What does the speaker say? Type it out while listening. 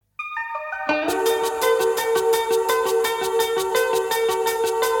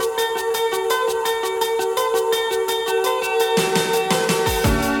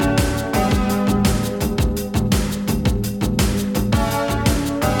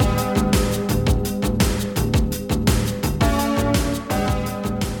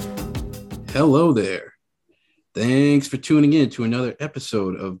Hello there. Thanks for tuning in to another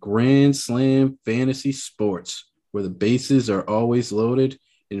episode of Grand Slam Fantasy Sports, where the bases are always loaded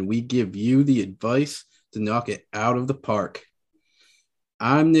and we give you the advice to knock it out of the park.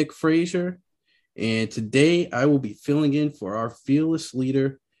 I'm Nick Frazier, and today I will be filling in for our fearless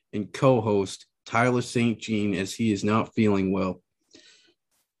leader and co-host, Tyler St. Jean, as he is not feeling well.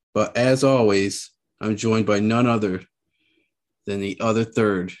 But as always, I'm joined by none other than the other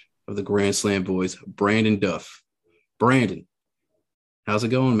third of the Grand Slam boys, Brandon Duff. Brandon, how's it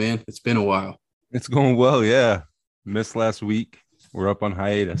going, man? It's been a while. It's going well, yeah. Missed last week. We're up on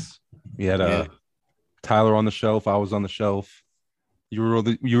hiatus. We had Tyler on the shelf. I was on the shelf. You were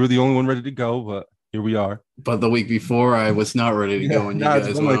the only one ready to go, but here we are. But the week before, I was not ready to go, and you guys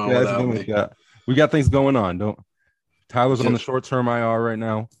went on without me. We got things going on. Tyler's on the short-term IR right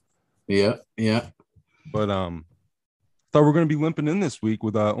now. Yeah. But thought we are going to be limping in this week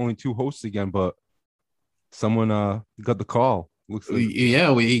with only two hosts again, but someone got the call. Looks like.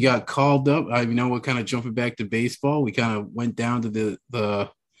 He got called up. We're kind of jumping back to baseball. We kind of went down to this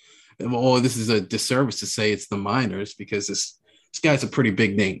is a disservice to say it's the minors because this guy's a pretty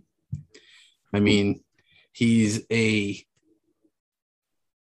big name. I mean, he's a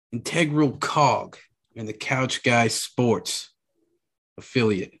integral cog in the Couch Guy Sports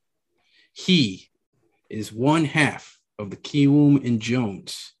affiliate. He is one half of the Kiwoom and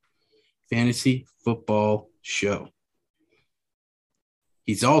Jones fantasy football show.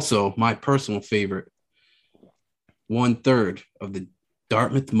 He's also my personal favorite, 1/3 of the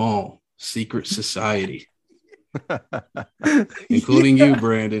Dartmouth Mall Secret Society, including you,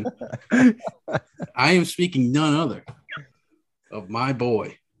 Brandon. I am speaking none other of my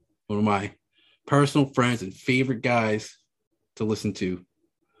boy, one of my personal friends and favorite guys to listen to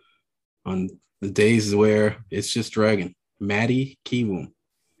on the days where it's just dragging, Matty Kiwoom.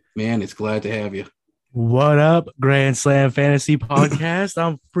 Man, it's glad to have you. What up, Grand Slam Fantasy Podcast?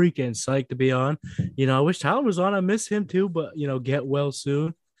 I'm freaking psyched to be on. I wish Tyler was on. I miss him too, but, get well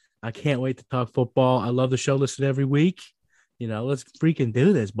soon. I can't wait to talk football. I love the show. Listen every week. Let's freaking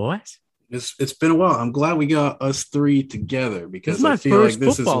do this, boys. It's been a while. I'm glad we got us three together because I feel like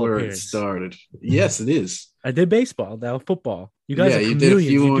this is where it started. Yes, it is. I did baseball, now football. You guys are chameleons.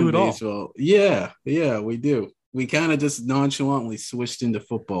 You do it baseball. All. Yeah, we do. We kind of just nonchalantly switched into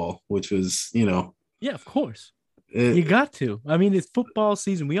football, which was, Yeah, of course. You got to. I mean, it's football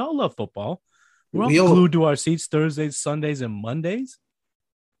season. We all love football. We're all glued to our seats Thursdays, Sundays, and Mondays.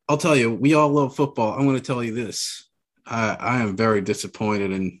 I'll tell you, we all love football. I'm going to tell you this. I am very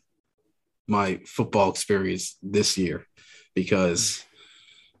disappointed in my football experience this year because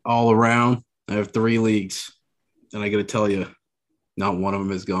all around, I have 3 leagues, and I got to tell you, not one of them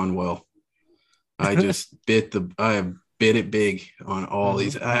has gone well. I just I have bit it big on all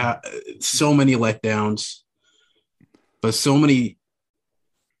these. So many letdowns, but so many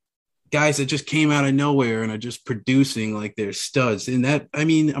guys that just came out of nowhere and are just producing like they're studs. And that,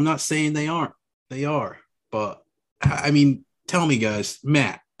 I'm not saying they aren't. They are. But, tell me, guys,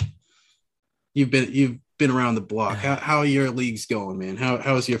 Matt, you've been around the block. How are your leagues going, man?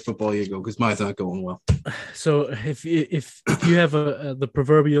 How's your football year going? Because mine's not going well. So if you have the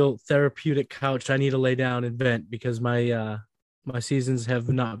proverbial therapeutic couch, I need to lay down and vent because my seasons have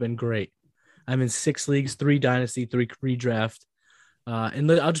not been great. I'm in 6 leagues, 3 dynasty, 3 redraft.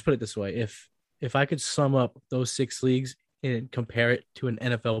 And I'll just put it this way: if I could sum up those 6 leagues and compare it to an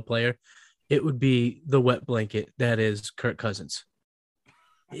NFL player, it would be the wet blanket that is Kirk Cousins.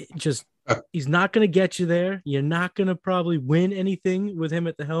 He's not going to get you there. You're not going to probably win anything with him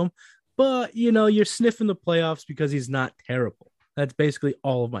at the helm, but you're sniffing the playoffs because he's not terrible. That's basically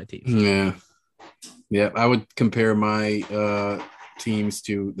all of my teams. Yeah. I would compare my teams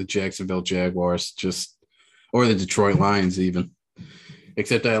to the Jacksonville Jaguars, or the Detroit Lions, even.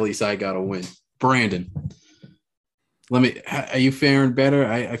 Except at least I got a win. Brandon, are you faring better?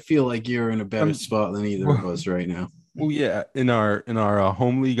 I feel like you're in a better spot than either of us right now. Well, yeah, in our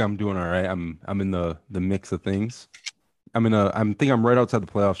home league, I'm doing all right. I'm in the mix of things. I think I'm right outside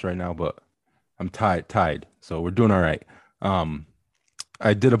the playoffs right now, but I'm tied. So we're doing all right.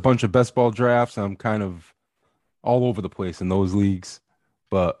 I did a bunch of best ball drafts. I'm kind of all over the place in those leagues,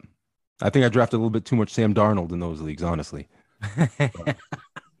 but I think I drafted a little bit too much Sam Darnold in those leagues, honestly. Well,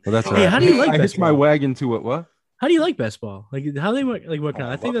 that's all right. How do you like? I hitched my wagon to it. What? How do you like best ball? Like how they work? Like working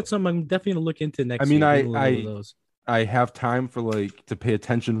out? I think that's something I'm definitely gonna look into next year. I have time for to pay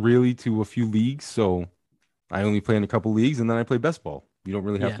attention really to a few leagues, so I only play in a couple leagues, and then I play best ball. You don't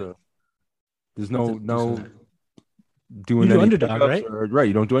really have to. There's no doing you do any underdog, right? Right,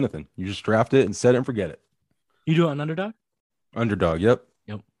 you don't do anything. You just draft it and set it and forget it. You do it on underdog. Underdog, yep.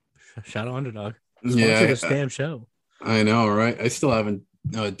 Shout out Underdog. Sponsor this damn show. I know, right? I still haven't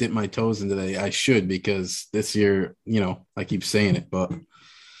dipped my toes into that. I should, because this year, I keep saying it, but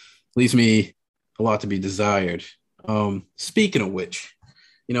leaves me a lot to be desired. Speaking of which,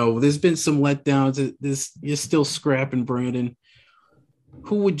 there's been some letdowns. You're still scrapping, Brandon.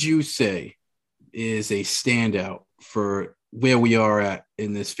 Who would you say is a standout for where we are at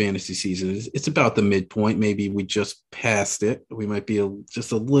in this fantasy season? It's about the midpoint. Maybe we just passed it. We might be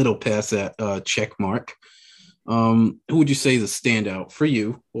just a little past that check mark. Who would you say is a standout for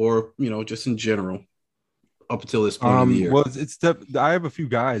you, or just in general, up until this point of the year? Well, I have a few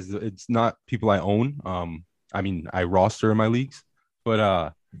guys. It's not people I own. I roster in my leagues,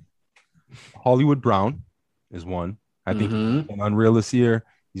 but Hollywood Brown is one. I think he's been unreal this year.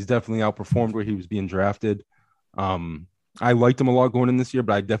 He's definitely outperformed where he was being drafted. I liked him a lot going in this year,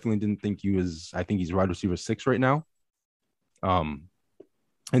 but I definitely didn't think he was. I think he's wide receiver 6 right now. And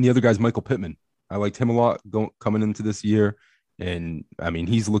the other guy's Michael Pittman. I liked him a lot coming into this year. And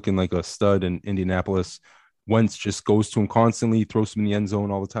he's looking like a stud in Indianapolis. Wentz just goes to him constantly, throws him in the end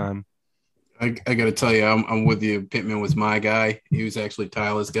zone all the time. I got to tell you, I'm with you. Pittman was my guy. He was actually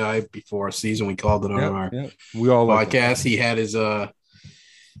Tyler's guy before our season. We called it on our We all podcast. He had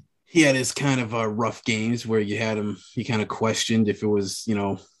his kind of rough games where you kind of questioned if it was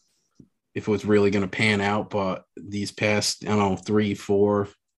really going to pan out. But these past, 3, 4,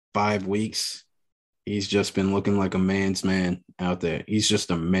 5 weeks, he's just been looking like a man's man out there. He's just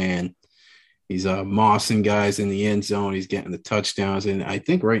a man. He's mossing guys in the end zone. He's getting the touchdowns. And I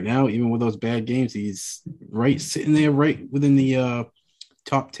think right now, even with those bad games, he's sitting there right within the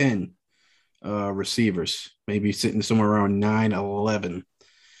top 10 receivers, maybe sitting somewhere around 9, 11.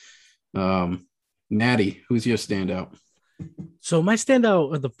 Natty, who's your standout? So my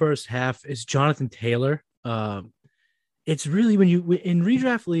standout of the first half is Jonathan Taylor. It's really when you in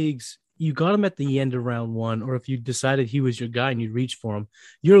redraft leagues, you got him at the end of round 1, or if you decided he was your guy and you reach for him,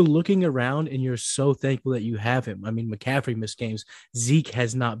 you're looking around and you're so thankful that you have him. McCaffrey missed games. Zeke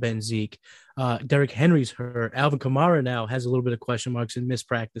has not been Zeke. Derrick Henry's hurt. Alvin Kamara now has a little bit of question marks and missed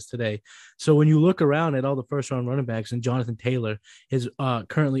practice today. So when you look around at all the first round running backs, and Jonathan Taylor is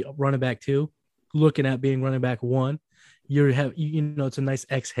currently running back 2, looking at being running back 1, it's a nice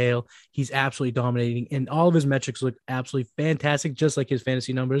exhale. He's absolutely dominating, and all of his metrics look absolutely fantastic, just like his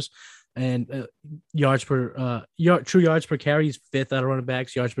fantasy numbers. And true yards per carry, he's 5th out of running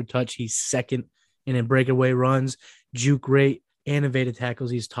backs. Yards per touch, he's 2nd. And in breakaway runs, juke rate, and evaded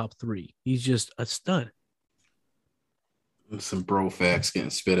tackles, he's top 3. He's just a stud. Some bro facts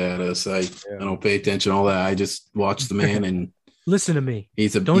getting spit at us. I don't pay attention to all that. I just watch the man and listen to me.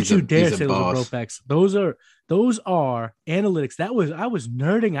 Don't you dare say those are bro facts. Those are analytics. I was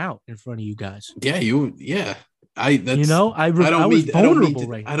nerding out in front of you guys. Yeah. I was vulnerable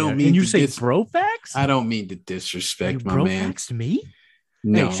right now. And you say bro facts? I don't mean to disrespect my man. Bro facts to me?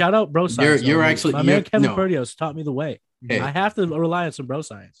 No. Hey, shout out bro science. My man Kevin Perdios taught me the way. Hey, I have to rely on some bro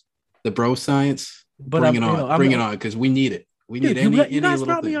science. The bro science? Bring it on, because we need it. We need you guys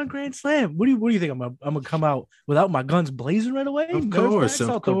brought me on Grand Slam. What do you think? I'm gonna come out without my guns blazing right away? Of course,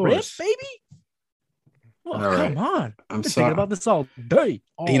 baby. Well, come on. I'm sorry. Thinking about this all day.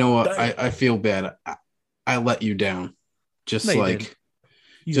 You know what? I feel bad. I let you down. Just like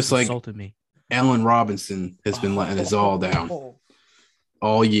insulted me. Allen Robinson has been letting us all down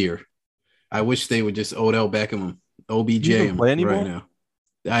all year. I wish they would just Odell Beckham, OBJ him right now.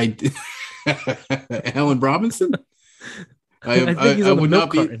 Allen Robinson? I would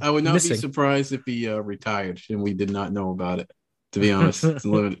not be surprised if he retired and we did not know about it. To be honest,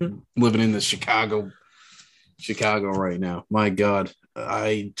 living in the Chicago right now. My God,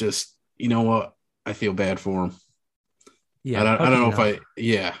 I just, you know what? I feel bad for him. Yeah, I don't know if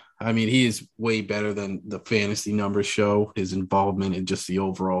he is way better than the fantasy numbers show. His involvement in just the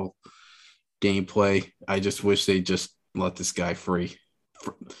overall gameplay. I just wish they just let this guy free.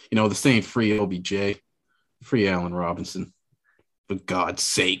 The saying free OBJ, free Allen Robinson. For God's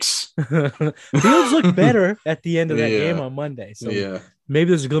sakes. Fields looked better at the end of that game on Monday. So maybe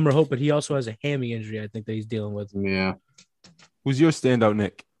there's a glimmer of hope, but he also has a hammy injury, I think, that he's dealing with. Yeah. Who's your standout,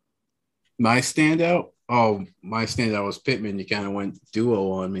 Nick? My standout? Oh, my standout was Pittman. You kind of went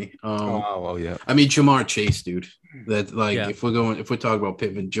duo on me. Yeah. Jamar Chase, dude. If we're talking about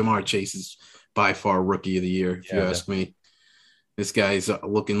Pittman, Jamar Chase is by far rookie of the year, if you ask me. This guy's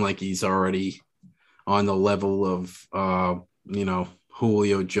looking like he's already on the level of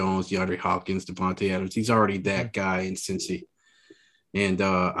Julio Jones, DeAndre Hopkins, Devontae Adams. He's already that guy in Cincy. And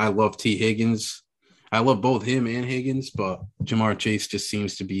I love T. Higgins. I love both him and Higgins, but Jamar Chase just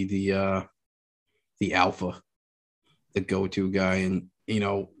seems to be the alpha, the go-to guy. And,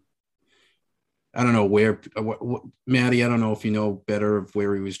 I don't know where Maddie. I don't know if you know better of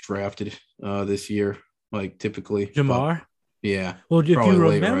where he was drafted this year. Like typically, Jamar. Yeah. Well, if you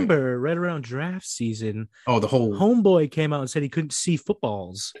late, remember, right around draft season, the whole homeboy came out and said he couldn't see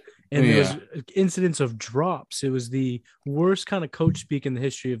footballs, and there was incidents of drops. It was the worst kind of coach speak in the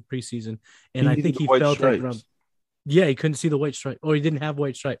history of preseason, and I think he felt like around. Yeah, he couldn't see the white stripe, or he didn't have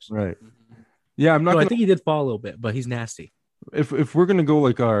white stripes. Right. Yeah, I'm not. I think he did fall a little bit, but he's nasty. If we're gonna go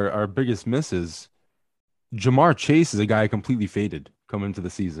like our biggest misses, Jamar Chase is a guy completely faded coming into the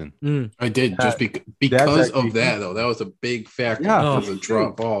season. I did just because of that though. That was a big factor because of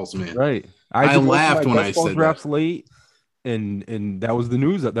drop balls, man. Right. I laughed when I said drafts late, and that was the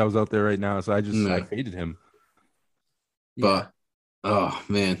news that was out there right now. So I faded him. But oh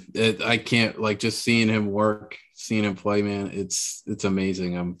man, I can't just seeing him work, seeing him play, man. It's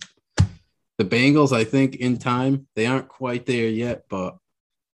amazing. The Bengals, I think, in time they aren't quite there yet, but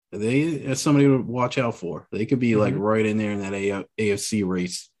they are somebody to watch out for. They could be right in there in that AFC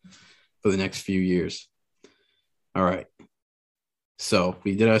race for the next few years. All right. So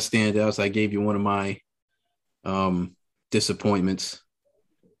we did our standouts. I gave you one of my disappointments.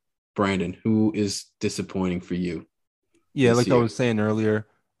 Brandon, who is disappointing for you? Yeah, like I was saying earlier,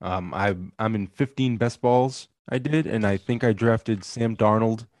 I'm in 15 best balls I did, and I think I drafted Sam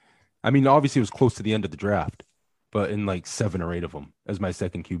Darnold. I mean, obviously it was close to the end of the draft, but in like 7 or 8 of them as my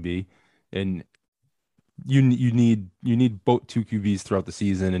second QB. And you need both 2 QBs throughout the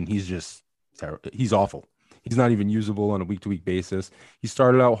season, and he's awful. He's not even usable on a week-to-week basis. He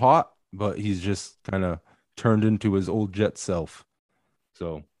started out hot, but he's just kind of turned into his old Jet self.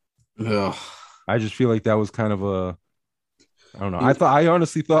 So I just feel like that was kind of I don't know. I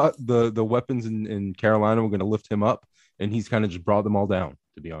honestly thought the weapons in Carolina were going to lift him up, and he's kind of just brought them all down,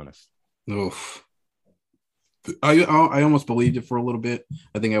 to be honest. Oof. I almost believed it for a little bit.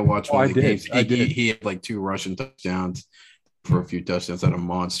 I think I watched one of the games. He had like 2 rushing touchdowns for a few touchdowns at a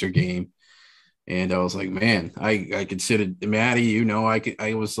monster game. And I was like, man, I considered Matty,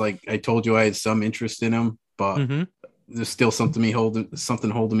 I was like, I told you I had some interest in him, but there's still something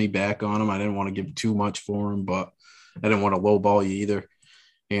holding me back on him. I didn't want to give too much for him, but I didn't want to lowball you either.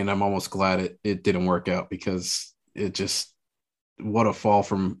 And I'm almost glad it didn't work out because it just, what a fall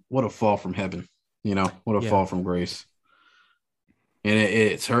from heaven, what a fall from grace. And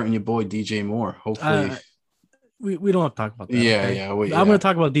it's hurting your boy DJ Moore. Hopefully, we don't have to talk about that. Yeah, I'm going to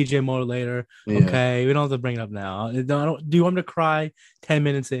talk about DJ Moore later. Yeah. Okay, we don't have to bring it up now. Do you want me to cry 10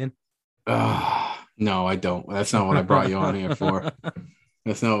 minutes in? No, I don't. That's not what I brought you on here for.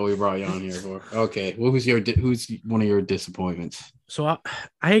 That's not what we brought you on here for. Okay, who's one of your disappointments? So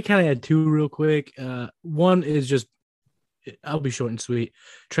I kind of had 2 real quick. One is just, I'll be short and sweet.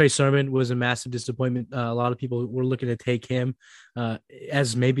 Trey Sermon was a massive disappointment. A lot of people were looking to take him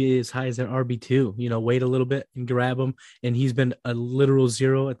as maybe as high as their RB2, wait a little bit and grab him. And he's been a literal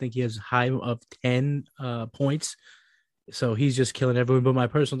 0. I think he has a high of 10 points. So he's just killing everyone. But my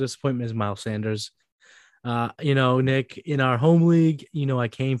personal disappointment is Miles Sanders. Nick, in our home league, I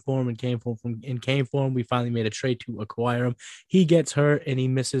came for him. We finally made a trade to acquire him. He gets hurt and he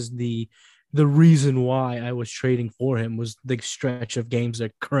misses the reason why I was trading for him was the stretch of games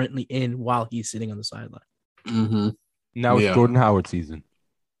they're currently in while he's sitting on the sideline. Mm-hmm. Now it's Jordan Howard season.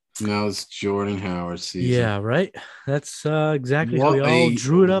 Yeah, right. That's exactly how we all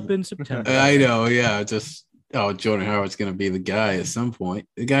drew it up in September. I know. Yeah, Jordan Howard's going to be the guy at some point.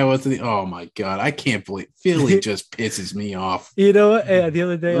 The guy wasn't. Oh my God, I can't believe Philly just pisses me off. You know what? The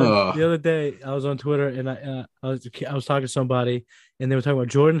other day, I was on Twitter and I was talking to somebody and they were talking about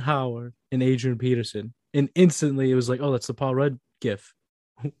Jordan Howard and Adrian Peterson, and instantly it was like, oh, that's the Paul Rudd gif.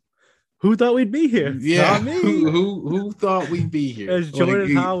 Who thought we'd be here? Yeah, not me. Who thought we'd be here? As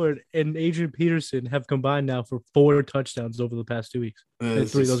Jordan Howard and Adrian Peterson have combined now for 4 touchdowns over the past 2 weeks. 3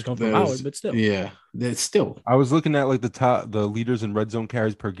 of those come from Howard, but still. Yeah, that's still. I was looking at like the leaders in red zone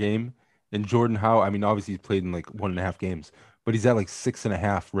carries per game, and Jordan Howard. I mean, obviously he's played in like 1.5 games, but he's at like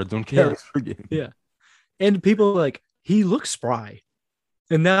 6.5 red zone carries per game. Yeah, and people are like, he looks spry,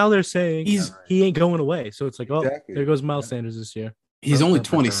 and now they're saying he ain't going away. So it's like, oh, there goes Miles Sanders this year. He's only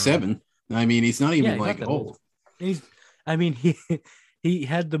 27. I mean, he's not even old. He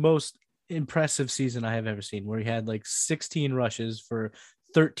had the most impressive season I have ever seen, where he had like 16 rushes for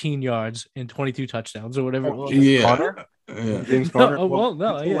 13 yards and 22 touchdowns or whatever. James Conner.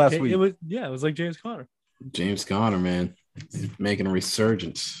 Last week. It was like James Conner. James Conner, man, he's making a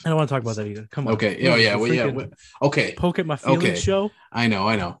resurgence. I don't want to talk about that either. Come on. Okay. Okay. Poke at my feelings show. I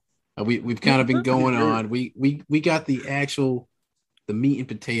know. We've kind of been going on. We got the meat and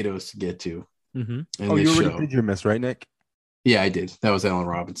potatoes to get to. Mm-hmm. You already did your miss, right, Nick? Yeah, I did. That was Allen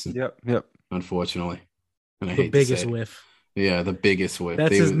Robinson. Yep. unfortunately. And I The hate to say biggest it. whiff. Yeah, the biggest whiff.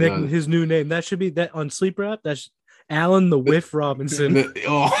 That's his new name. That should be that on Sleeper app. That's Alan the Whiff Robinson.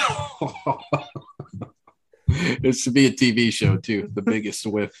 It should be a TV show too. The biggest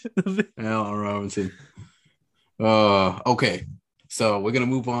whiff. Allen Robinson. Okay. So we're gonna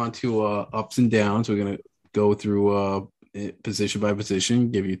move on to ups and downs. We're gonna go through position by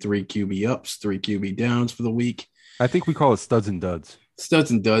position, give you 3 QB ups, 3 QB downs for the week. I think we call it studs and duds.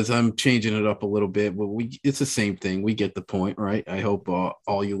 Studs and duds. I'm changing it up a little bit, but it's the same thing. We get the point, right? I hope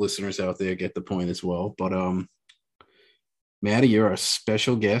all you listeners out there get the point as well. But Maddie, you're our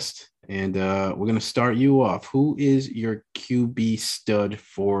special guest, and we're gonna start you off. Who is your QB stud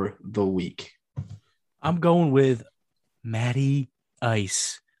for the week? I'm going with Matty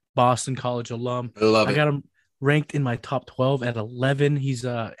Ice, Boston College alum. I love it. I got him ranked in my top 12 at 11. He's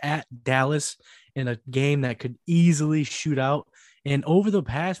at Dallas in a game that could easily shoot out. And over the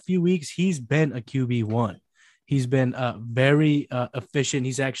past few weeks, he's been a QB1. He's been very efficient.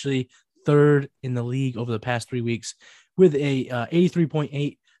 He's actually third in the league over the past 3 weeks with a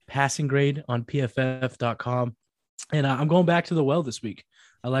 83.8 passing grade on PFF.com. And I'm going back to the well this week.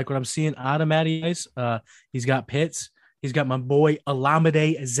 I like what I'm seeing out of Matty Ice. He's got Pitts. He's got my boy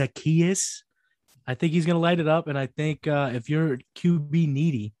Olamide Zaccheaus. I think he's going to light it up. And I think if you're QB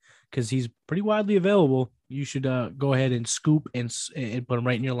needy, because he's pretty widely available, you should go ahead and scoop and put him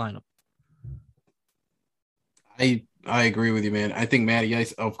right in your lineup. I agree with you, man. I think Matty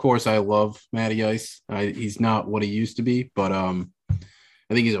Ice, of course, I love Matty Ice. He's not what he used to be, but I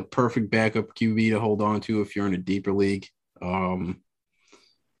think he's a perfect backup QB to hold on to if you're in a deeper league.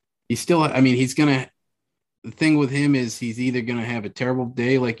 He's still, I mean, the thing with him is he's either going to have a terrible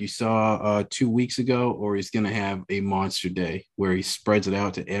day like you saw 2 weeks ago, or he's going to have a monster day where he spreads it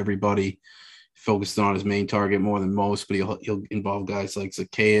out to everybody, focused on his main target more than most, but he'll involve guys like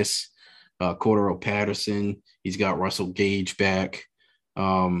Zaccheaus, Cordero Patterson. He's got Russell Gage back.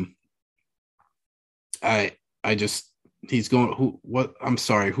 He's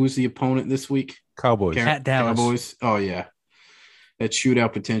going, who's the opponent this week? Cowboys. At Dallas. Cowboys. Oh, yeah. That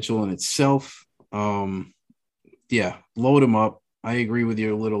shootout potential in itself. Yeah, load him up. I agree with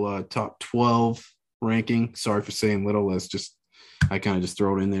your little top 12 ranking. Sorry for saying little. That's just, I kind of just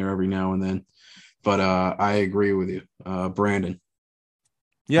throw it in there every now and then. But I agree with you. Brandon.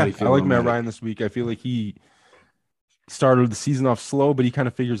 Yeah, I like Matt Ryan this week. I feel like he started the season off slow, but he kind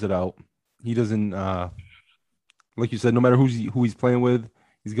of figures it out. He doesn't, like you said, no matter who he's playing with,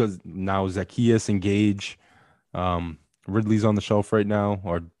 he's got now Zaccheaus and Gage. Ridley's on the shelf right now,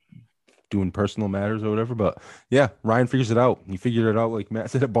 or doing personal matters or whatever. But yeah, Ryan figures it out. He figured it out, like Matt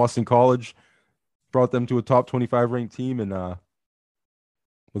said, at Boston College, brought them to a top 25 ranked team, and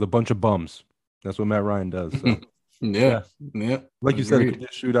with a bunch of bums. That's what Matt Ryan does. So. Yeah. Like you said, it could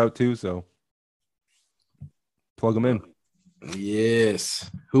just shoot out too. So plug them in. Yes.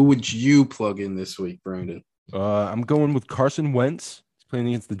 Who would you plug in this week, Brandon? I'm going with Carson Wentz. He's playing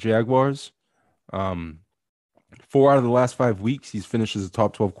against the Jaguars. 4 out of the last 5 weeks, he's finished as a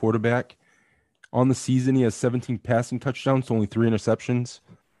top 12 quarterback. On the season, he has 17 passing touchdowns, only 3 interceptions,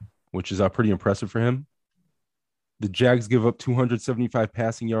 which is pretty impressive for him. The Jags give up 275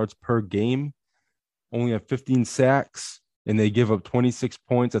 passing yards per game, only have 15 sacks, and they give up 26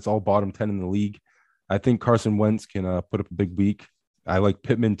 points. That's all bottom 10 in the league. I think Carson Wentz can put up a big week. I like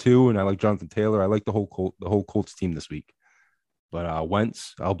Pittman too, and I like Jonathan Taylor. I like the whole Colts team this week. But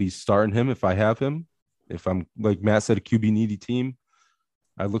Wentz, I'll be starting him if I have him. If I'm, like Matt said, a QB needy team,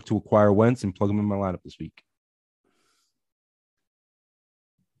 I look to acquire Wentz and plug him in my lineup this week.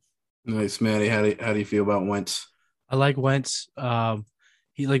 Nice, Matty. How do you feel about Wentz? I like Wentz.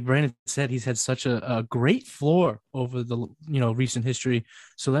 He, like Brandon said, he's had such a great floor over the recent history.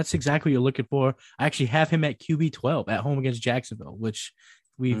 So that's exactly what you're looking for. I actually have him at QB 12 at home against Jacksonville, which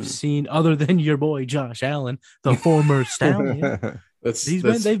we've seen other than your boy Josh Allen, the former Stallion.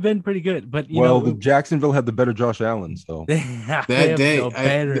 They've been pretty good, but the Jacksonville had the better Josh Allen, so that day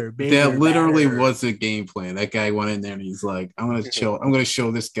that literally was a game plan. That guy went in there and he's like, "I'm gonna show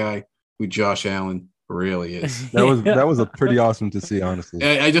this guy who Josh Allen really is." That was a pretty awesome to see, honestly.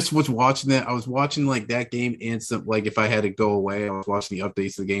 I just was watching that. I was watching like that game and some, like if I had to go away, I was watching the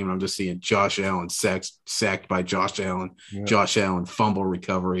updates of the game and I'm just seeing Josh Allen sacked by Josh Allen, Josh Allen fumble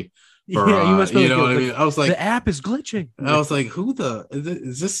recovery. For, you must know what I mean? I was like, the app is glitching. I was like,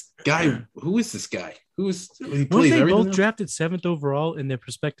 is this guy? Who is this guy? He plays they both drafted 7th overall in their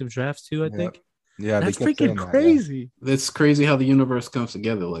respective drafts too, I think. Yeah, that's freaking crazy. That's crazy how the universe comes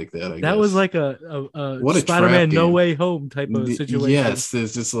together like that. I guess. Was like a Spider-Man No Way Home type of situation. Yes,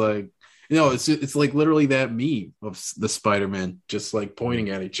 it's just like, No, it's like literally that meme of the Spider-Man just like pointing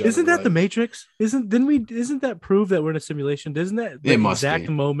at each other. Isn't that like, the Matrix? Isn't that prove that we're in a simulation? Isn't that the It must exact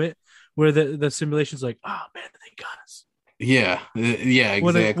be. moment where the simulation's like, oh man, they got us. Yeah, yeah,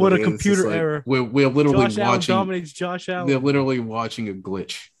 exactly. What a It's just computer like error. we're literally Josh Allen watching. dominates Josh They're Allen. literally watching a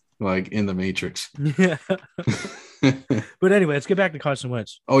glitch, like in the Matrix. Yeah. But anyway, let's get back to Carson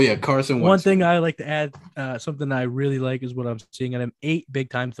Wentz. Oh yeah, Carson One Wentz. thing I like to add, something I really like is what I'm seeing at him: 8 big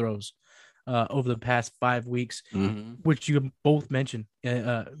time throws over the past 5 weeks, Mhm. which you both mentioned.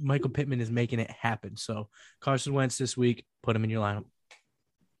 Michael Pittman is making it happen. So Carson Wentz this week, put him in your lineup.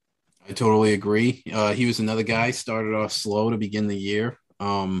 I totally agree. He was another guy started off slow to begin the year.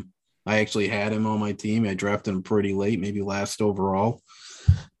 I actually had him on my team. I drafted him pretty late, maybe last overall.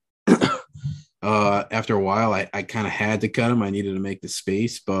 After a while, I kind of had to cut him. I needed to make the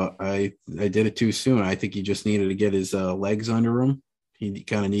space, but I did it too soon. I think he just needed to get his legs under him. He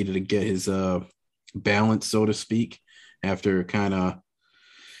kind of needed to get his balance, so to speak, after kind of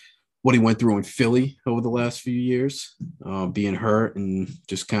what he went through in Philly over the last few years, being hurt and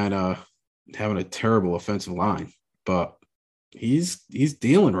just kind of having a terrible offensive line. But he's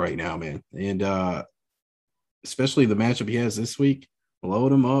dealing right now, man. And especially the matchup he has this week,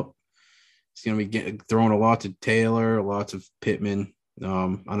 load him up. He's going to be throwing a lot to Taylor, lots of Pittman. I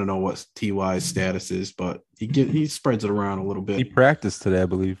don't know what TY's status is, but he spreads it around a little He bit. practiced today, I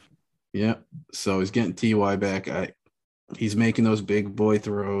believe. Yeah. So he's getting TY back. He's making those big boy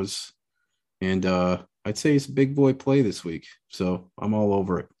throws. And I'd say it's a big boy play this week. So I'm all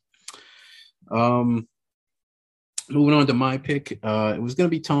over it. Moving on to my pick. It was going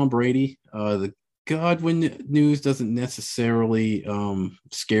to be Tom Brady. The Godwin news doesn't necessarily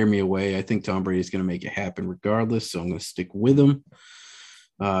scare me away. I think Tom Brady is going to make it happen regardless. So I'm going to stick with him.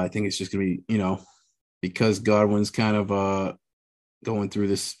 I think it's just going to be, because Godwin's kind of going through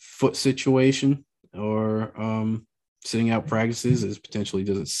this foot situation or sitting out practices as potentially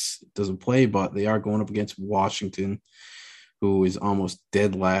doesn't play, but they are going up against Washington, who is almost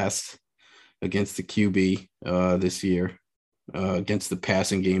dead last against the QB this year, against the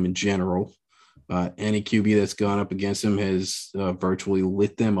passing game in general. Any QB that's gone up against him has virtually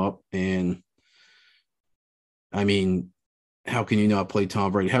lit them up. And I mean, how can you not play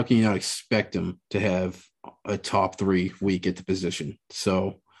Tom Brady? How can you not expect him to have a top 3 week at the position?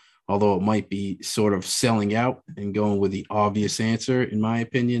 So, although it might be sort of selling out and going with the obvious answer, in my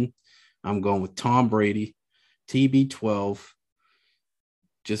opinion, I'm going with Tom Brady, TB12,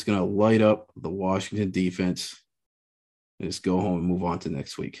 just going to light up the Washington defense and just go home and move on to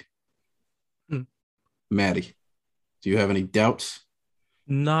next week. Maddie, do you have any doubts?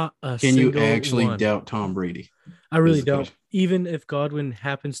 Not a Can you single actually one. doubt Tom Brady? I really This is the don't. question. Even if Godwin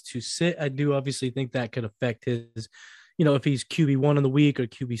happens to sit, I do obviously think that could affect his, if he's QB1 in the week or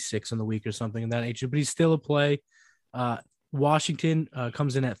QB6 in the week or something in that nature, but he's still a play. Washington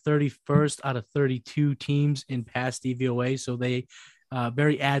comes in at 31st out of 32 teams in pass DVOA. So they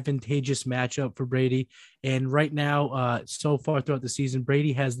very advantageous matchup for Brady. And right now, so far throughout the season,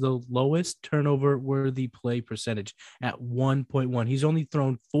 Brady has the lowest turnover worthy play percentage at 1.1. He's only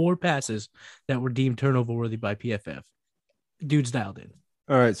thrown 4 passes that were deemed turnover worthy by PFF. Dude's dialed in.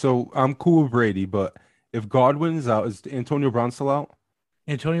 All right, so I'm cool with Brady, but if Godwin's out, is Antonio Brown still out?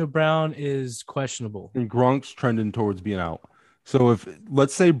 Antonio Brown is questionable. And Gronk's trending towards being out. So if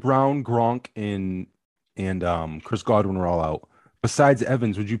let's say Brown, Gronk, and Chris Godwin are all out. Besides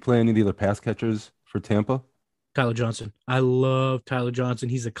Evans, would you play any of the other pass catchers for Tampa? Tyler Johnson. I love Tyler Johnson.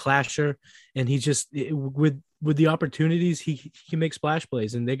 He's a clasher, and he just with the opportunities he can make splash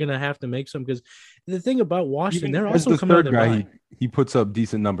plays, and they're gonna have to make some because the thing about Washington, they're As also the coming out third of their guy, bye. he puts up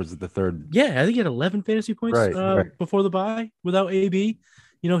decent numbers at the third. Yeah, I think he had 11 fantasy points Right. before the bye without AB.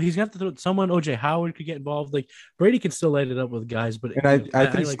 He's got to throw someone. OJ Howard could get involved. Like Brady can still light it up with guys, but And I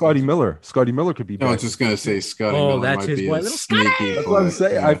think like Scotty Johnson. Miller could be I back. was just going to say Scotty Oh, Miller that's might his be boy, a little sneaky. Scotty! That's what I'm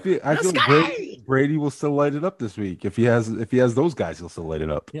saying. Yeah. I feel Let's Brady will still light it up this week. If he has those guys, he'll still light it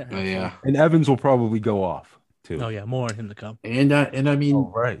up. Yeah. Yeah. And Evans will probably go off too. Oh yeah, more on him to come. And I mean,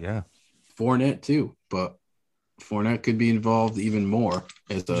 Oh, right, yeah. Fournette too, but Fournette could be involved even more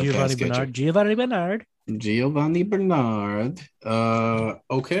as a pass catcher. Giovanni Bernard. Giovanni Bernard.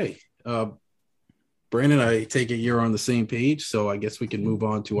 Okay. Brandon, I take it you're on the same page, so I guess we can move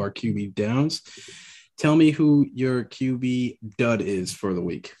on to our QB downs. Tell me who your QB dud is for the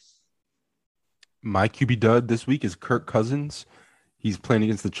week. My QB dud this week is Kirk Cousins. He's playing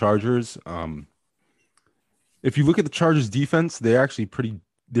against the Chargers. If you look at the Chargers defense, they're actually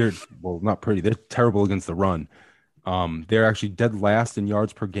not pretty. They're terrible against the run. They're actually dead last in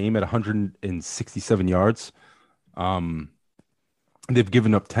yards per game at 167 yards. They've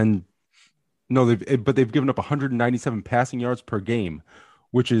given up 10 No, they've given up 197 passing yards per game,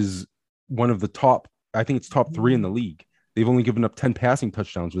 which is one of the top. I think it's top three in the league. They've only given up 10 passing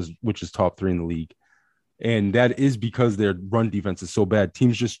touchdowns, which is top three in the league, and that is because their run defense is so bad.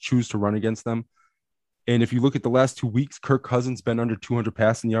 Teams just choose to run against them. And if you look at the last 2 weeks, Kirk Cousins been under 200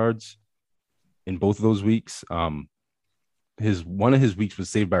 passing yards in both of those weeks. One of his weeks was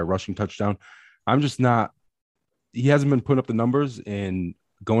saved by a rushing touchdown. I'm just not. He hasn't been putting up the numbers, and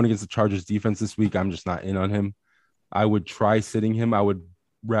going against the Chargers defense this week, I'm just not in on him. I would try sitting him. I would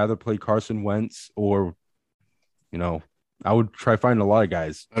rather play Carson Wentz, or I would try finding a lot of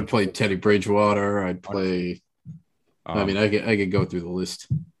guys. I'd play Teddy Bridgewater. I'd play. I mean, I could go through the list.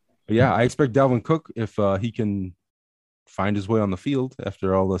 Yeah, I expect Dalvin Cook if he can find his way on the field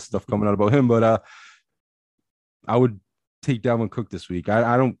after all the stuff coming out about him. But I would take Dalvin Cook this week.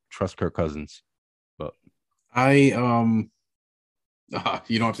 I don't trust Kirk Cousins, but you don't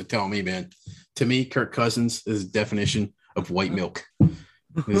have to tell me, man. To me, Kirk Cousins is the definition of white milk.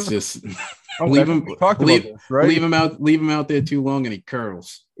 It's just leave him out there too long and he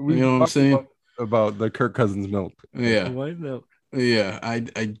curls. You know what I'm saying? About the Kirk Cousins milk. Yeah. White milk. Yeah,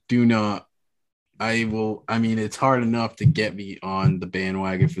 I do not. I mean, it's hard enough to get me on the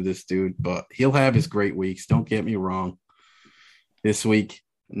bandwagon for this dude, but he'll have his great weeks. Don't get me wrong. This week,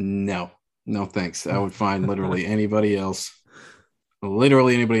 no, thanks. I would find literally anybody else.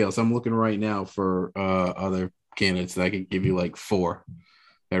 Literally anybody else. I'm looking right now for other candidates that I could give you like 4.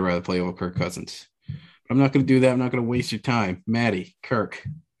 I'd rather play over Kirk Cousins. I'm not going to do that. I'm not going to waste your time. Maddie, Kirk,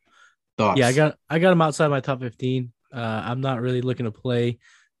 thoughts? Yeah, I got him outside my top 15. I'm not really looking to play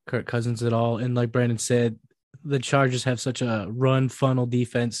Kirk Cousins at all. And like Brandon said, the Chargers have such a run funnel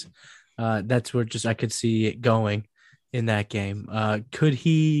defense. That's where I could see it going in that game. Could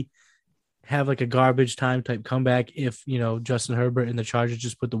he have like a garbage time type comeback if, Justin Herbert and the Chargers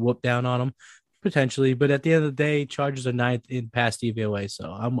just put the whoop down on him? Potentially. But at the end of the day, Chargers are 9th in pass DVOA. So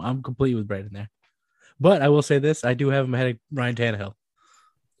I'm complete with Brandon there. But I will say this, I do have him ahead of Ryan Tannehill.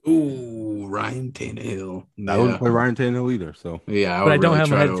 Ooh, Ryan Tannehill. I wouldn't play Ryan Tannehill either. So yeah, but I don't have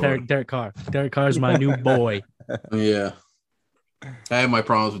him ahead of Derek Carr. Derek Carr is my new boy. Yeah. I have my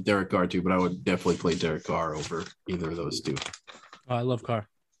problems with Derek Carr too, but I would definitely play Derek Carr over either of those two. Oh, I love Carr.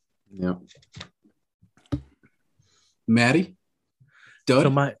 Yeah. Maddie? Dud? So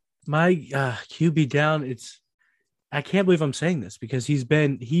my QB down, I can't believe I'm saying this because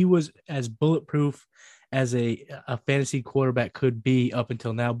he was as bulletproof as a fantasy quarterback could be up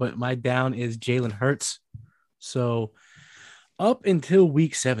until now, but my down is Jalen Hurts. So up until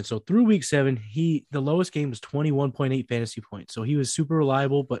week 7, so through week 7, the lowest game was 21.8 fantasy points. So he was super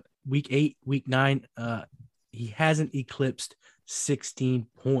reliable, but week 8, week 9, he hasn't eclipsed 16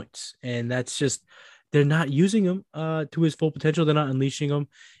 points. And that's just, they're not using him to his full potential. They're not unleashing him.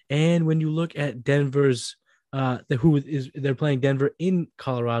 And when you look at Denver's, they're playing Denver in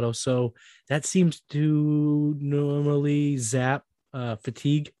Colorado, so that seems to normally zap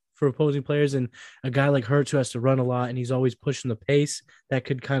fatigue for opposing players. And a guy like Hurts who has to run a lot and he's always pushing the pace, that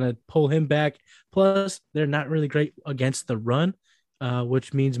could kind of pull him back. Plus, they're not really great against the run,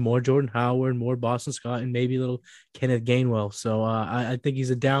 which means more Jordan Howard, more Boston Scott, and maybe a little Kenneth Gainwell. So I think he's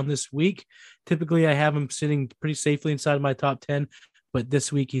a down this week. Typically, I have him sitting pretty safely inside of my top 10, but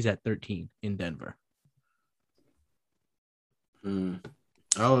this week he's at 13 in Denver.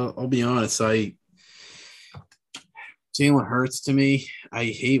 I'll be honest. Jalen Hurts to me, I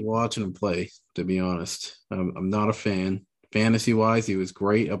hate watching him play, to be honest. I'm not a fan. Fantasy wise, he was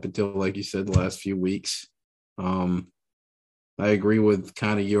great up until, like you said, the last few weeks. I agree with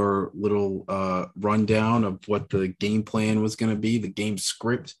kind of your little rundown of what the game plan was going to be, the game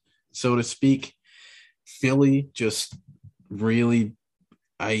script, so to speak. Philly just really,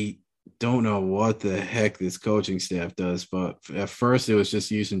 I don't know what the heck this coaching staff does, but at first it was just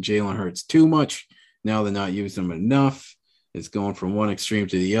using Jalen Hurts too much. Now they're not using him enough. It's going from one extreme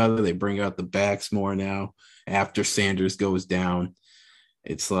to the other. They bring out the backs more now after Sanders goes down.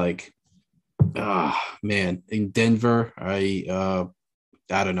 It's like, man, in Denver, I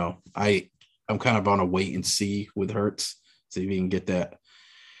don't know. I'm kind of on a wait and see with Hurts, see if he can get that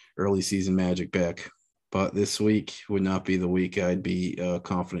early season magic back. But this week would not be the week I'd be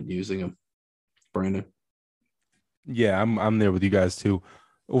confident using him. Brandon? Yeah, I'm there with you guys too.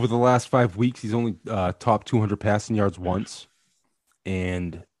 Over the last 5 weeks, he's only top 200 passing yards once.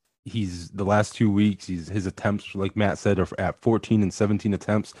 And the last 2 weeks, his attempts, like Matt said, are at 14 and 17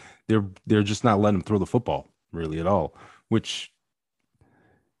 attempts. They're just not letting him throw the football really at all, which,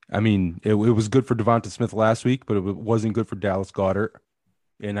 I mean, it was good for Devonta Smith last week, but it wasn't good for Dallas Goedert.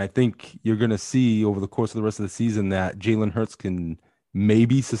 And I think you're going to see over the course of the rest of the season that Jalen Hurts can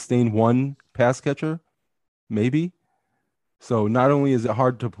maybe sustain one pass catcher, maybe. So not only is it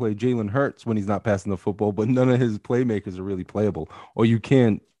hard to play Jalen Hurts when he's not passing the football, but none of his playmakers are really playable, or you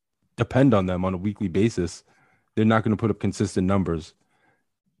can't depend on them on a weekly basis. They're not going to put up consistent numbers.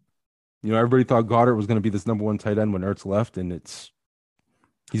 Everybody thought Goddard was going to be this number one tight end when Ertz left, and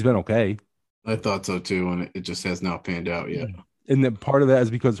he's been okay. I thought so too, and it just has not panned out yet. And then part of that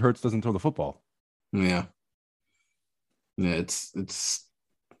is because Hurts doesn't throw the football. Yeah. Yeah, it's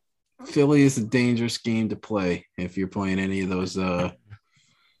Philly is a dangerous game to play if you're playing any of those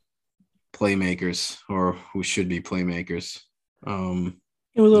playmakers or who should be playmakers. With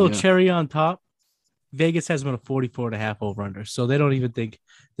a little cherry on top, Vegas has been a 44.5 over-under, so they don't even think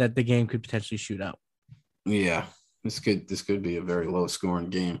that the game could potentially shoot out. Yeah, this could be a very low-scoring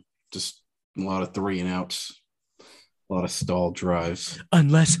game. Just a lot of 3-and-outs, a lot of stall drives.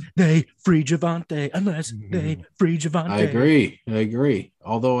 Unless they free Javonte. I agree.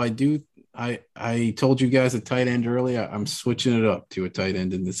 Although I told you guys a tight end earlier. I'm switching it up to a tight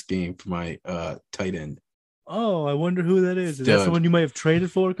end in this game for my tight end. Oh, I wonder who that is. Is that someone you might have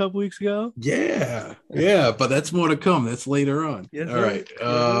traded for a couple weeks ago? Yeah, but that's more to come. That's later on. Yes, all right.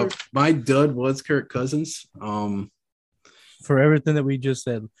 My dud was Kirk Cousins. For everything that we just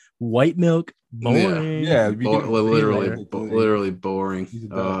said, white milk, boring. Literally boring.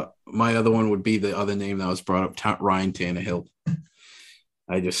 My other one would be the other name that was brought up, Ryan Tannehill.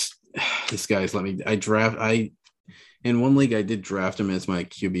 This guy's in one league I did draft him as my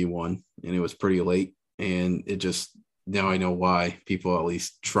QB1, and it was pretty late. And now I know why people at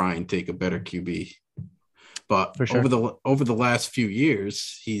least try and take a better QB. But for sure, over the last few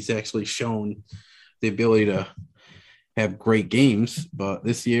years, he's actually shown the ability to have great games. But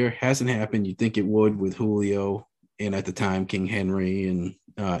this year hasn't happened. You'd think it would with Julio and at the time King Henry and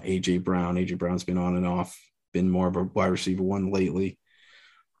AJ Brown. AJ Brown's been on and off, been more of a wide receiver one lately,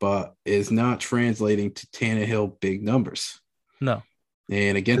 but is not translating to Tannehill big numbers. No.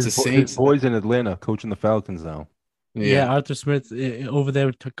 And against the Saints, his boys in Atlanta coaching the Falcons now. Yeah, Arthur Smith over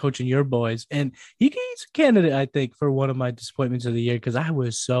there coaching your boys, and he's a candidate, I think, for one of my disappointments of the year because I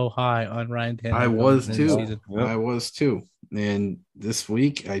was so high on Ryan Tannehill. I was too. And this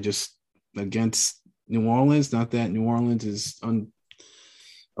week, against New Orleans, not that New Orleans is on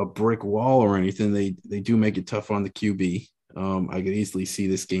a brick wall or anything. They do make it tough on the QB. I could easily see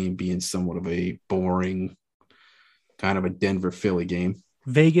this game being somewhat of a boring, kind of a Denver-Philly game.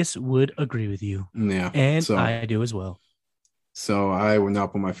 Vegas would agree with you. Yeah. And I do as well. So I will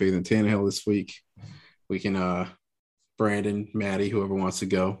not put my faith in Tannehill this week. We can, Brandon, Maddie, whoever wants to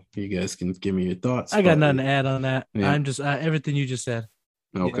go, you guys can give me your thoughts. I got nothing to add on that. Yeah. I'm just everything you just said.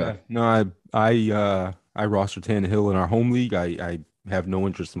 Okay. Yeah. No, I rostered Tannehill in our home league. I have no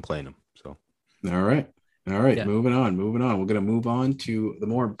interest in playing him. So. All right. Yeah. Moving on. We're going to move on to the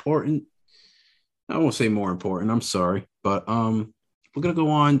more important. I won't say more important. I'm sorry. But we're going to go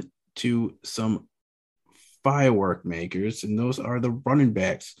on to some firework makers, and those are the running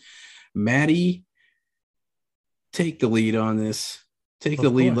backs. Maddie, take the lead on this. Take the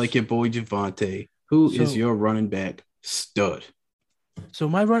lead like your boy Javonte. Who is your running back stud? So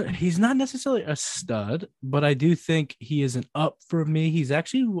he's not necessarily a stud, but I do think he is an up for me. He's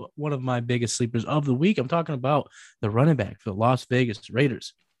actually one of my biggest sleepers of the week. I'm talking about the running back for the Las Vegas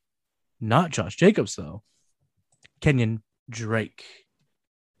Raiders. Not Josh Jacobs, though. Kenyon Drake.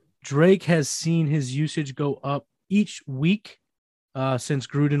 Drake has seen his usage go up each week since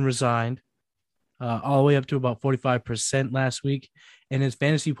Gruden resigned, all the way up to about 45% last week. And his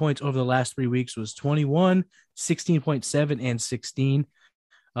fantasy points over the last 3 weeks was 21, 16.7, and 16.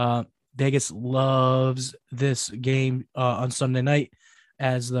 Vegas loves this game on Sunday night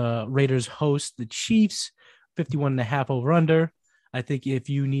as the Raiders host the Chiefs, 51.5 over under. I think if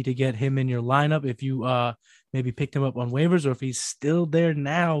you need to get him in your lineup, if you maybe picked him up on waivers, or if he's still there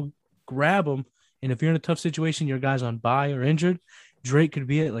now, grab him. And if you're in a tough situation, your guy's on bye or injured, Drake could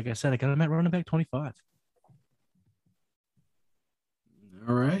be it. Like I said, I got him at running back 25.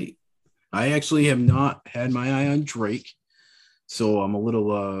 All right. I actually have not had my eye on Drake, so I'm a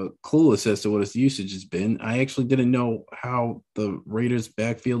little clueless as to what his usage has been. I actually didn't know how the Raiders'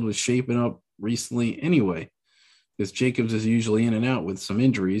 backfield was shaping up recently anyway, because Jacobs is usually in and out with some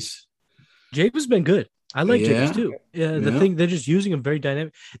injuries. Jacobs has been good. I like Jacobs too. The thing, they're just using him very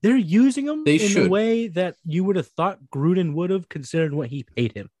dynamic. They're using him in a way that you would have thought Gruden would have, considered what he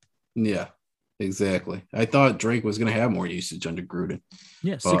paid him. Yeah, exactly. I thought Drake was going to have more usage under Gruden.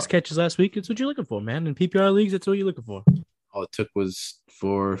 Yeah, 6 catches last week. It's what you're looking for, man. In PPR leagues, that's what you're looking for. All it took was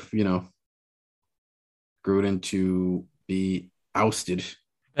for, Gruden to be ousted.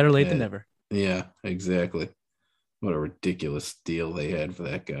 Better late than never. Yeah, exactly. What a ridiculous deal they had for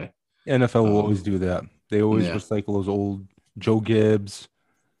that guy. NFL will always do that. They always Yeah. recycle those old Joe Gibbs.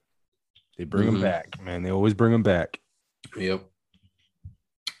 They bring them back, man. They always bring them back. Yep.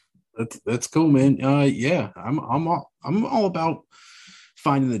 That's cool, man. Yeah, I'm all about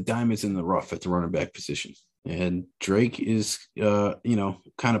finding the diamonds in the rough at the running back position. And Drake is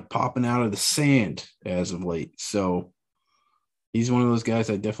kind of popping out of the sand as of late. So he's one of those guys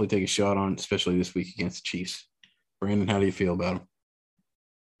I definitely take a shot on, especially this week against the Chiefs. Brandon, how do you feel about him?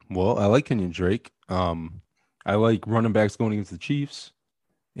 Well, I like Kenyon Drake. I like running backs going against the Chiefs.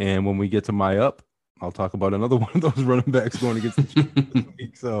 And when we get to my up, I'll talk about another one of those running backs going against the Chiefs this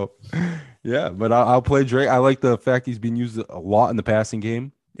week. So, yeah, but I'll play Drake. I like the fact he's been used a lot in the passing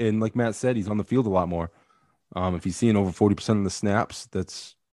game. And like Matt said, he's on the field a lot more. If he's seeing over 40% of the snaps,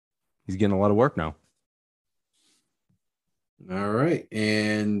 he's getting a lot of work now. All right.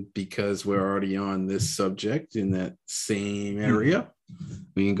 And because we're already on this subject in that same area,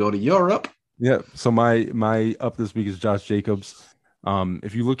 we can go to Europe. Yeah. So my up this week is Josh Jacobs.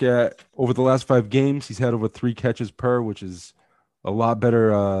 If you look at over the last 5 games, he's had over 3 catches per, which is a lot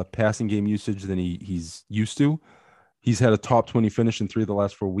better passing game usage than he's used to. He's had a top 20 finish in 3 of the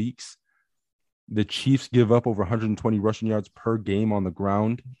last 4 weeks. The Chiefs give up over 120 rushing yards per game on the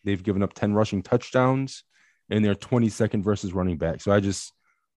ground. They've given up 10 rushing touchdowns, and they're 22nd versus running back. So I just,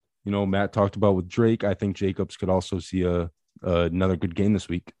 Matt talked about with Drake. I think Jacobs could also see another good game this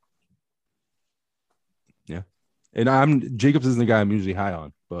week. Yeah. And Jacobs isn't the guy I'm usually high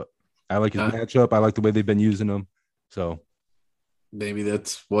on, but I like his matchup. I like the way they've been using him. So maybe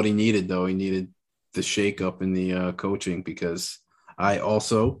that's what he needed, though. He needed the shakeup in the coaching, because I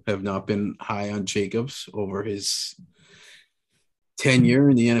also have not been high on Jacobs over his tenure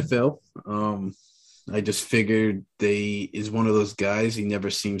in the NFL. I just figured they is one of those guys. He never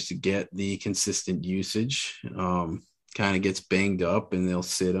seems to get the consistent usage. Kind of gets banged up, and they'll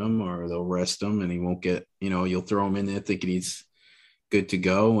sit him or they'll rest him, and he won't get, you'll throw him in there thinking he's good to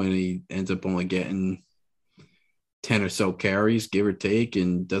go, and he ends up only getting 10 or so carries, give or take,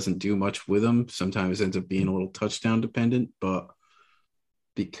 and doesn't do much with them. Sometimes ends up being a little touchdown dependent, but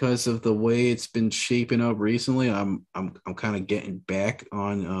because of the way it's been shaping up recently, I'm kind of getting back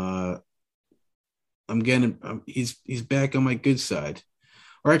on. He's back on my good side,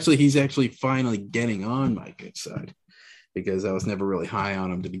 or actually, he's actually finally getting on my good side, because I was never really high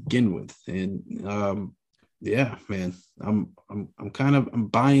on him to begin with. And yeah, man, I'm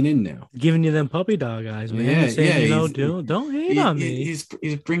buying in now. Giving you them puppy dog eyes, man. Yeah, saying, yeah. Don't hate on me. He's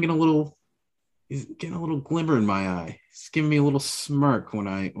bringing he's getting a little glimmer in my eye. He's giving me a little smirk when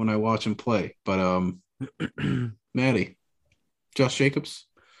I watch him play. But Maddie, Josh Jacobs.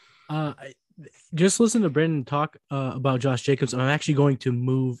 Just listen to Brendan talk about Josh Jacobs. I'm actually going to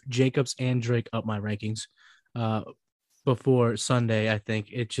move Jacobs and Drake up my rankings before Sunday. I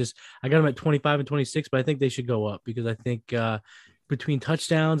think I got them at 25 and 26, but I think they should go up, because I think between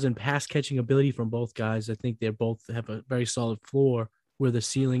touchdowns and pass catching ability from both guys, I think they both have a very solid floor where the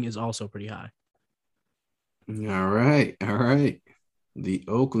ceiling is also pretty high. All right. The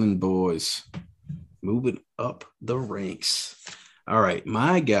Oakland boys moving up the ranks. All right,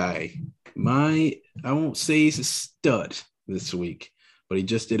 my guy, I won't say he's a stud this week, but he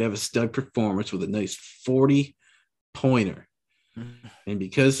just did have a stud performance with a nice 40-pointer. And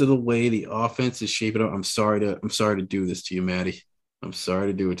because of the way the offense is shaping up, I'm sorry to do this to you, Maddie. I'm sorry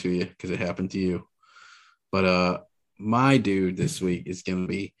to do it to you, because it happened to you. But my dude this week is going to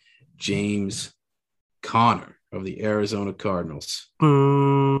be James Conner of the Arizona Cardinals.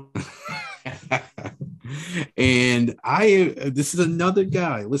 And this is another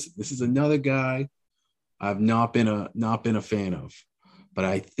guy. Listen, this is another guy I've not been a fan of, but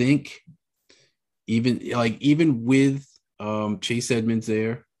I think even with Chase Edmonds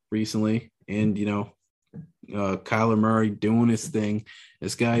there recently, and Kyler Murray doing his thing,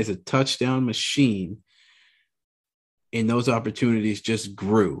 this guy is a touchdown machine, and those opportunities just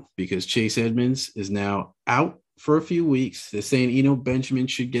grew because Chase Edmonds is now out for a few weeks. They're saying Benjamin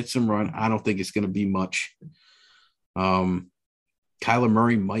should get some run. I don't think it's going to be much. Kyler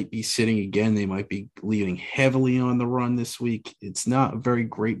Murray might be sitting again. They might be leaning heavily on the run this week. It's not a very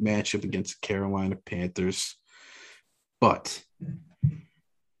great matchup against the Carolina Panthers, but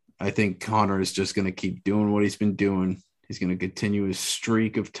I think Conner is just going to keep doing what he's been doing. He's going to continue his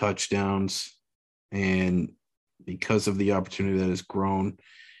streak of touchdowns, and because of the opportunity that has grown,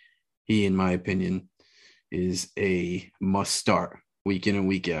 he, in my opinion, is a must start week in and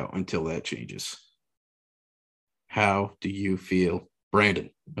week out until that changes. How do you feel, Brandon,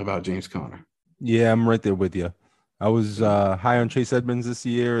 about James Conner? Yeah, I'm right there with you. I was high on Chase Edmonds this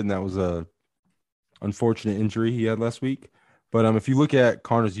year, and that was a unfortunate injury he had last week. But if you look at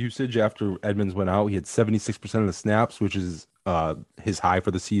Connor's usage after Edmonds went out, he had 76% of the snaps, which is his high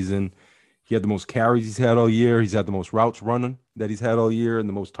for the season. He had the most carries he's had all year. He's had the most routes running that he's had all year and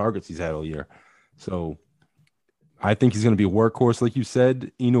the most targets he's had all year. So I think he's going to be a workhorse, like you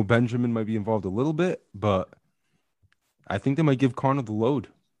said. Eno Benjamin might be involved a little bit, but I think they might give Connor the load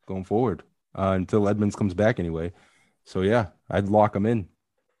going forward until Edmonds comes back anyway. So, yeah, I'd lock him in.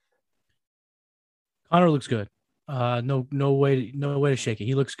 Connor looks good. No way to shake it.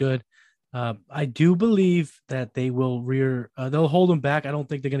 He looks good. I do believe that they will they'll hold him back. I don't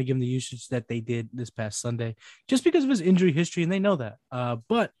think they're going to give him the usage that they did this past Sunday, just because of his injury history, and they know that.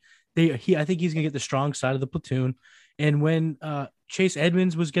 But I think he's going to get the strong side of the platoon. And when Chase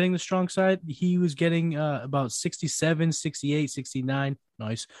Edmonds was getting the strong side, he was getting about 67, 68, 69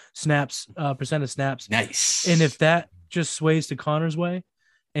 nice snaps, percent of snaps. Nice. And if that just sways to Connor's way,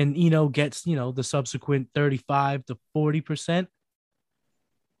 and Eno gets, the subsequent 35 to 40%,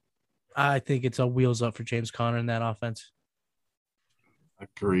 I think it's a wheels up for James Conner in that offense.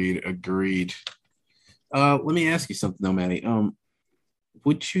 Agreed. Let me ask you something though, Matty.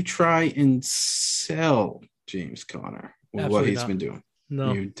 Would you try and sell James Conner with what he's been doing?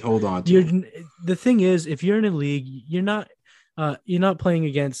 No. You hold on to him. The thing is, if you're in a league, you're not playing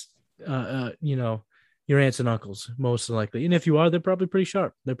against your aunts and uncles, most likely. And if you are, they're probably pretty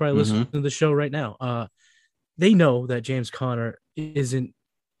sharp. They're probably listening to the show right now. They know that James Conner isn't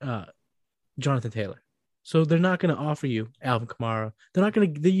Jonathan Taylor. So they're not going to offer you Alvin Kamara. You're not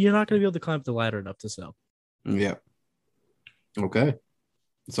going to be able to climb up the ladder enough to sell. Yeah. Okay.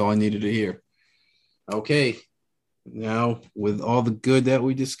 That's all I needed to hear. Okay. Now, with all the good that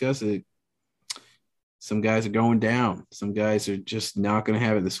we discussed, some guys are going down. Some guys are just not going to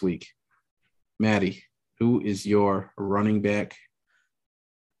have it this week. Maddie, who is your running back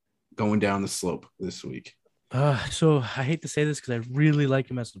going down the slope this week? So I hate to say this because I really like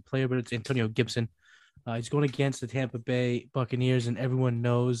him as a player, but it's Antonio Gibson. He's going against the Tampa Bay Buccaneers, and everyone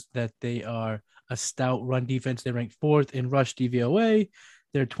knows that they are a stout run defense. They rank 4th in rush DVOA.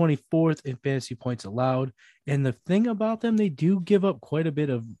 They're 24th in fantasy points allowed. And the thing about them, they do give up quite a bit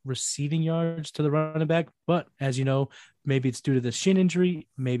of receiving yards to the running back. But as you know, maybe it's due to the shin injury.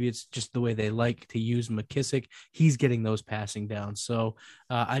 Maybe it's just the way they like to use McKissick. He's getting those passing down. So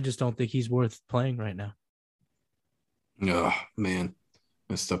I just don't think he's worth playing right now. Oh, man.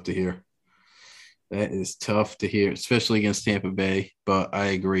 That's tough to hear. That is tough to hear, especially against Tampa Bay. But I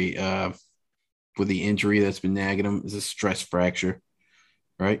agree. With the injury that's been nagging him, is a stress fracture,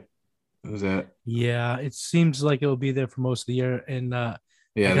 right? Is that? Yeah, it seems like it'll be there for most of the year. And I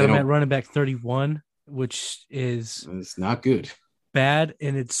got him at running back 31, which is it's not good. Bad,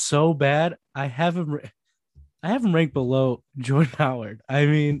 and it's so bad. I have him ranked below Jordan Howard. I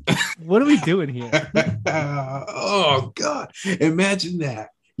mean, what are we doing here? Oh God! Imagine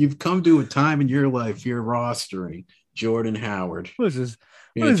that. You've come to a time in your life you're rostering Jordan Howard. What is this?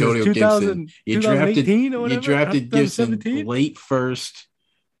 Antonio Gibson. You drafted Gibson late first,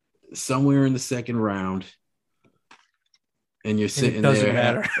 somewhere in the second round, and you're sitting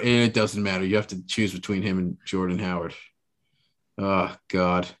there. And it doesn't matter. You have to choose between him and Jordan Howard. Oh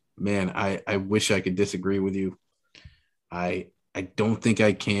God, man, I wish I could disagree with you. I don't think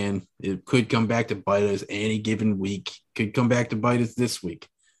I can. It could come back to bite us any given week. Could come back to bite us this week.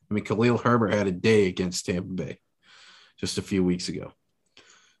 I mean, Khalil Herbert had a day against Tampa Bay just a few weeks ago.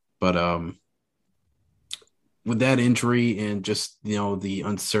 But with that injury and just, the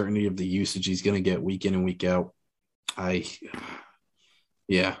uncertainty of the usage he's going to get week in and week out,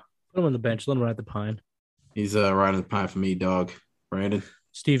 yeah. Put him on the bench. Let him ride the pine. He's riding the pine for me, dog. Brandon?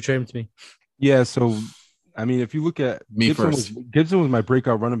 Steve, trade him to me. Yeah, so, I mean, if you look at Gibson was my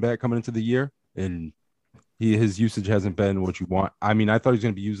breakout running back coming into the year, and his usage hasn't been what you want. I mean, I thought he was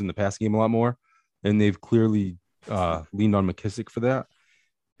going to be used in the pass game a lot more, and they've clearly leaned on McKissick for that.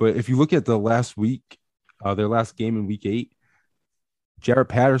 But if you look at the last week, their last game in week 8, Jarrett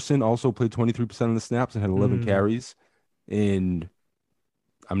Patterson also played 23% of the snaps and had 11 carries. And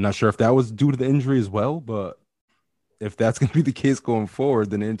I'm not sure if that was due to the injury as well, but if that's going to be the case going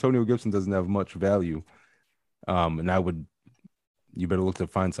forward, then Antonio Gibson doesn't have much value. And you better look to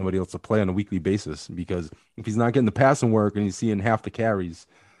find somebody else to play on a weekly basis, because if he's not getting the passing work and he's seeing half the carries,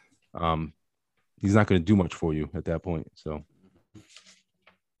 he's not going to do much for you at that point. So.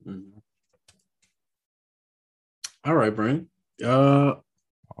 All right, Brian.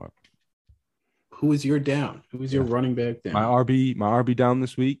 Who is your down? Who is your running back down? My RB down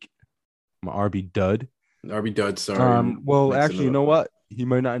this week. My RB dud. RB dud. Sorry. Well, actually, you know what? He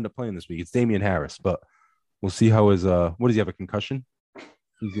might not end up playing this week. It's Damian Harris, but we'll see how his. What does he have? A concussion?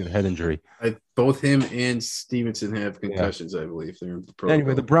 He's got a head injury. Both him and Stevenson have Yeah. concussions, I believe. They're in the protocol.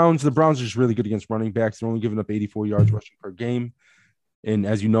 Anyway, the Browns are just really good against running backs. They're only giving up 84 yards rushing per game. And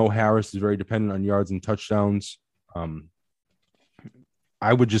as you know, Harris is very dependent on yards and touchdowns.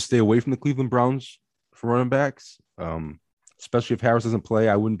 I would just stay away from the Cleveland Browns for running backs, especially if Harris doesn't play.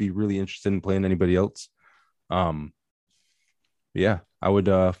 I wouldn't be really interested in playing anybody else. Yeah, I would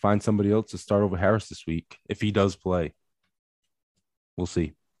find somebody else to start over Harris this week if he does play. We'll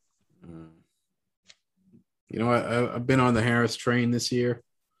see. You know, I've been on the Harris train this year.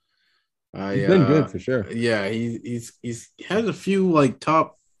 He's been good for sure. Yeah, he's has a few like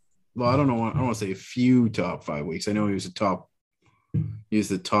top. Well, I don't want to say a few top 5 weeks. I know he was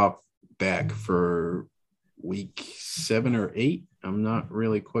the top back for week 7 or 8. I'm not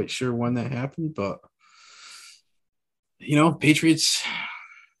really quite sure when that happened, but you know, Patriots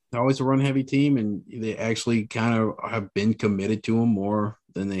always a run heavy team, and they actually kind of have been committed to him more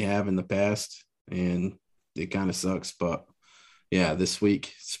than they have in the past, and it kind of sucks. But yeah, this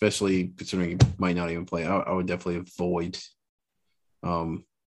week, especially considering he might not even play, I would definitely avoid.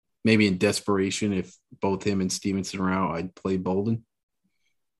 Maybe in desperation, if both him and Stevenson are out, I'd play Bolden.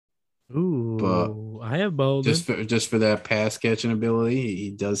 Ooh, but I have Bolden. Just for that pass catching ability.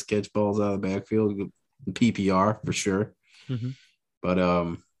 He does catch balls out of the backfield, PPR for sure. Mm-hmm. But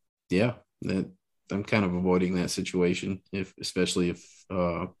yeah, I'm kind of avoiding that situation, especially if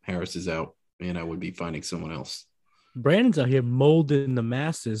Harris is out, and I would be finding someone else. Brandon's out here molding the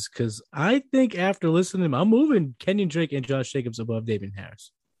masses because I think after listening to him, I'm moving Kenyon Drake and Josh Jacobs above David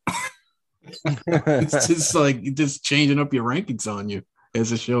Harris. It's just like just changing up your rankings on you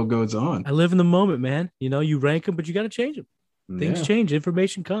as the show goes on. I live in the moment, man. You know, you rank them, but you got to change them. Things change.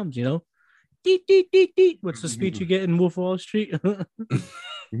 Information comes, you know. Deet, deet, deet, deet. What's the speech you get in Wolf of Wall Street? All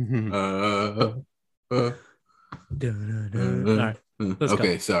right.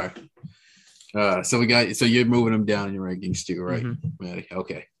 Okay, sorry. So you're moving them down in your rankings too, right, Maddie?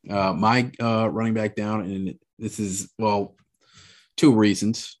 Okay. My running back down, and this is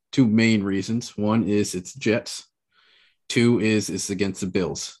two main reasons. One is it's Jets. Two is it's against the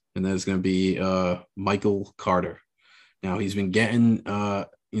Bills, and that is going to be Michael Carter. Now he's been getting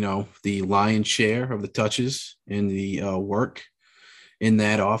the lion's share of the touches and the work in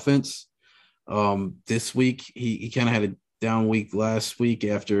that offense. This week he kind of had a down week last week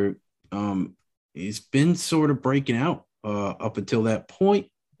after he's been sort of breaking out up until that point.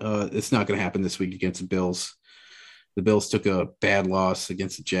 It's not going to happen this week against the Bills. The Bills took a bad loss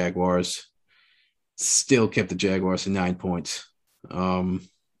against the Jaguars. Still kept the Jaguars to 9 points. It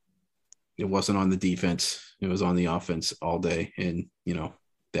wasn't on the defense. It was on the offense all day. And,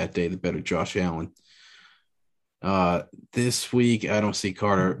 that day, the better Josh Allen. This week, I don't see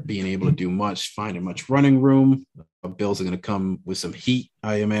Carter being able to do much, finding much running room. Bills are going to come with some heat,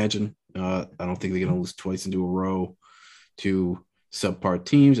 I imagine. I don't think they're going to lose twice into a row to subpar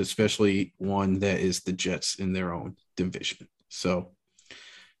teams, especially one that is the Jets in their own division. So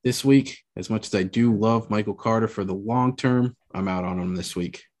this week, as much as I do love Michael Carter for the long term, I'm out on him this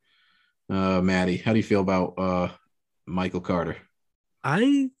week. Maddie, how do you feel about Michael Carter?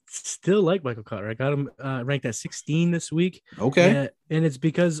 I still like Michael Carter. I got him ranked at 16 this week. Okay. And it's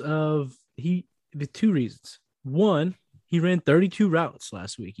because of the two reasons. One, he ran 32 routes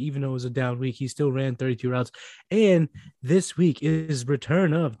last week. Even though it was a down week, he still ran 32 routes. And this week is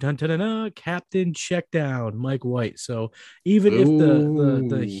return of Captain Checkdown, Mike White. So even if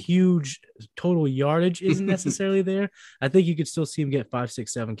the huge total yardage isn't necessarily there, I think you could still see him get 5,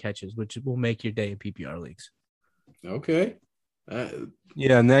 6, 7 catches, which will make your day in PPR leagues. Okay.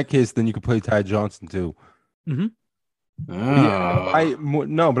 Yeah, in that case, then you could play Ty Johnson too. Mm-hmm.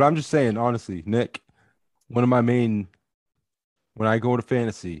 Yeah, but I'm just saying, honestly, Nick, one of my main, when I go to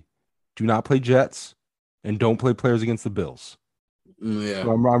fantasy, do not play Jets and don't play players against the Bills. Yeah,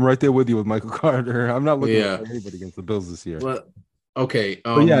 so I'm right there with you with Michael Carter. I'm not looking at anybody against the Bills this year. Well, okay,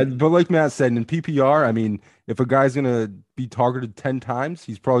 but like Matt said, in PPR, I mean, if a guy's gonna be targeted 10 times,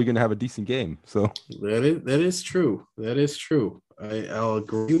 he's probably gonna have a decent game. So that is true. That is true. I'll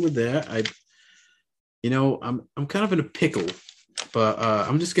agree with that. I'm kind of in a pickle, but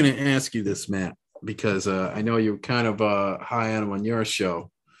I'm just gonna ask you this, Matt, because I know you're kind of high on him on your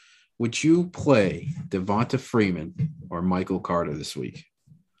show. Would you play Devonta Freeman or Michael Carter this week?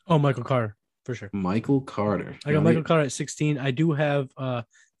 Oh, Michael Carter, for sure. Michael Carter. I got Michael Carter at 16. I do have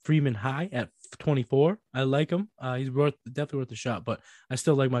Freeman high at 24. I like him. He's definitely worth a shot, but I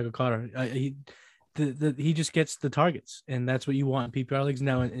still like Michael Carter. He just gets the targets, and that's what you want in PPR leagues.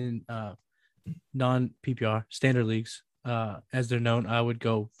 Now in non-PPR standard leagues, as they're known, I would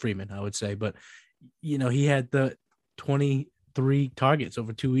go Freeman, I would say. But, he had the 20 3 targets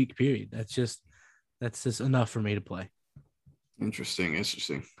over 2-week period. That's just enough for me to play. Interesting.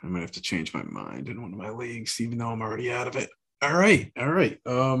 I might have to change my mind in one of my leagues, even though I'm already out of it. All right.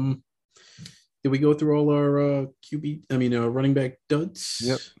 Did we go through all our running back duds?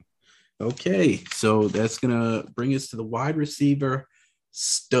 Yep. Okay, so that's gonna bring us to the wide receiver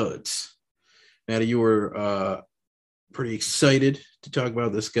studs. Maddie, you were pretty excited to talk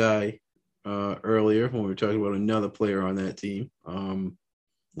about this guy earlier when we were talking about another player on that team.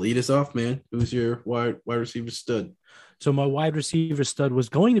 Lead us off, man. Who's your wide receiver stud? So my wide receiver stud was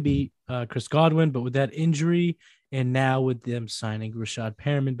going to be Chris Godwin, but with that injury and now with them signing Rashad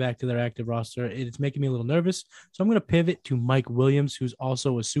Perriman back to their active roster, it's making me a little nervous. So I'm going to pivot to Mike Williams, who's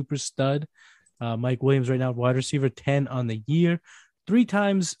also a super stud. Mike Williams right now, wide receiver 10 on the year. 3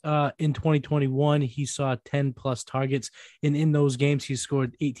 times in 2021, he saw 10-plus targets. And in those games, he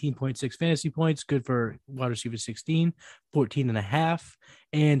scored 18.6 fantasy points, good for wide receiver 16, 14.5,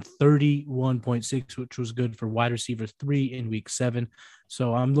 and 31.6, which was good for wide receiver 3 in week 7.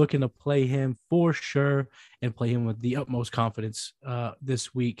 So I'm looking to play him for sure and play him with the utmost confidence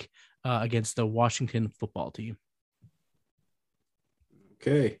this week against the Washington football team.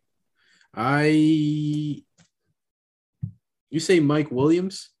 Okay. You say Mike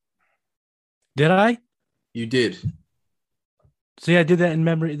Williams? Did I? You did. See, I did that in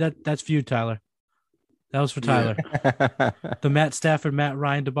memory. That's for you, Tyler. That was for Tyler. Yeah. The Matt Stafford, Matt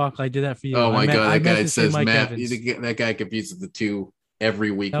Ryan debacle. I did that for you. Oh my God, that guy says Mike Matt. Evans. That guy confuses the two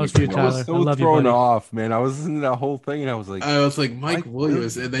every week. That was for you, I Tyler. was so I love you, thrown buddy. off, man. I was listening to that whole thing, and I was like, Mike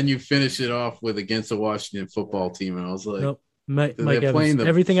Williams, and then you finish it off with against the Washington football team, and I was like, nope. Mike they're Evans. playing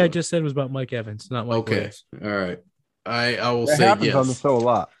Everything I just said was about Mike Evans, not Mike Williams. All right. I will that say happens yes. on the show a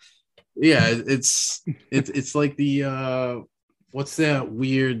lot. Yeah, it's like the what's that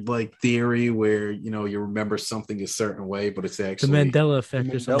weird like theory where you remember something a certain way, but it's The actually Mandela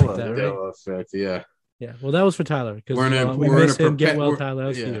effect or something like that, right? Mandela effect. Yeah. Yeah. Well, that was for Tyler because we we're miss in a him. Get well, we're- Tyler. That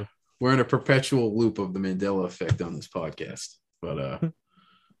was for yeah. you. We're in a perpetual loop of the Mandela effect on this podcast. But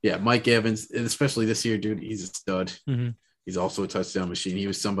yeah, Mike Evans, and especially this year, dude, he's a stud. Mm-hmm. He's also a touchdown machine. He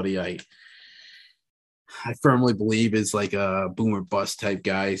was somebody I firmly believe is like a boomer bust type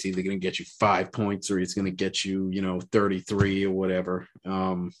guy. He's either going to get you 5 points or he's going to get you, 33 or whatever.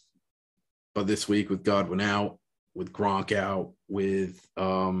 But this week with Godwin out, with Gronk out, with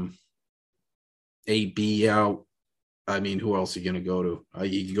AB out, I mean, who else are you going to go to?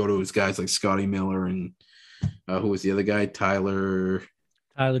 You can go to his guys like Scotty Miller and who was the other guy? Tyler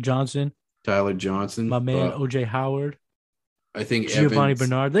Johnson. My man, OJ Howard. I think Giovanni Evans,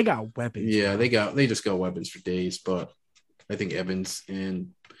 Bernard. They got weapons. Yeah, they just got weapons for days. But I think Evans and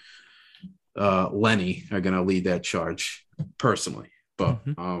Lenny are going to lead that charge personally. But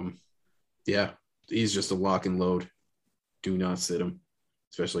yeah, he's just a lock and load. Do not sit him,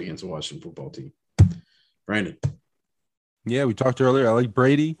 especially against the Washington football team. Brandon. Yeah, we talked earlier. I like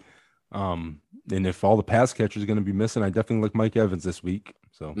Brady. And if all the pass catchers are going to be missing, I definitely like Mike Evans this week.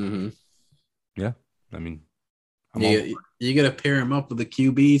 So, yeah, I mean, you got to pair him up with the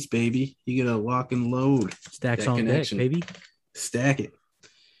QBs, baby. You got to lock and load. Stacks on deck, baby. Stack it.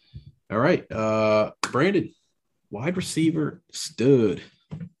 All right. Brandon, wide receiver stud.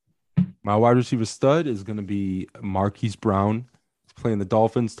 My wide receiver stud is going to be Marquise Brown. He's playing the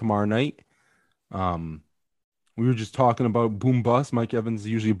Dolphins tomorrow night. We were just talking about boom bust. Mike Evans is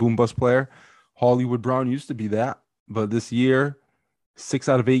usually a boom bust player. Hollywood Brown used to be that. But this year, 6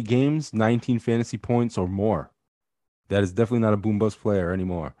 out of 8 games, 19 fantasy points or more. That is definitely not a boom bust player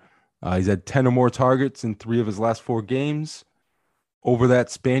anymore. He's had 10 or more targets in 3 of his last 4 games. Over that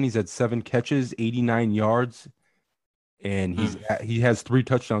span, he's had 7 catches, 89 yards, and he has 3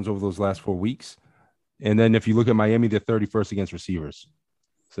 touchdowns over those last 4 weeks. And then if you look at Miami, they're 31st against receivers.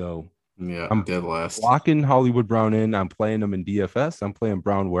 So yeah, I'm dead last. Locking Hollywood Brown in. I'm playing him in DFS. I'm playing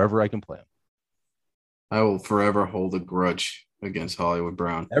Brown wherever I can play him. I will forever hold a grudge against Hollywood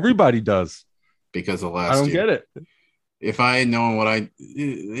Brown. Everybody does. Because of last year. I don't get it. If I had known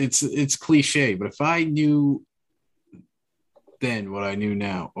it's cliche, but if I knew then what I knew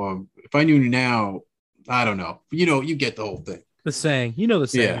now, or if I knew now, I don't know. You get the whole thing. The saying. You know the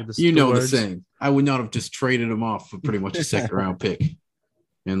saying. Yeah, the saying. I would not have just traded him off for pretty much a second round pick.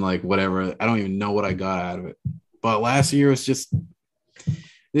 And like whatever. I don't even know what I got out of it. But last year was just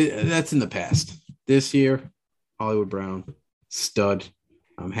that's in the past. This year, Hollywood Brown, stud.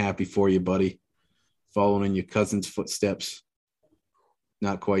 I'm happy for you, buddy. Following in your cousin's footsteps.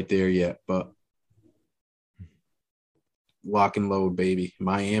 Not quite there yet, but lock and load, baby.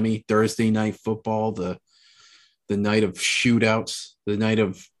 Miami, Thursday night football, the night of shootouts, the night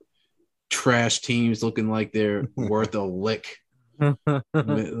of trash teams looking like they're worth a lick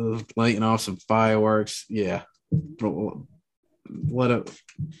lighting off some fireworks. Yeah. Let it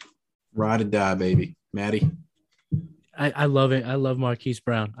ride or die, baby. Maddie. I love it. I love Marquise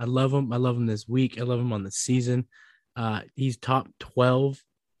Brown. I love him. I love him this week. I love him on the season. He's top 12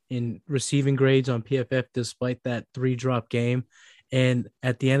 in receiving grades on PFF despite that 3-drop game. And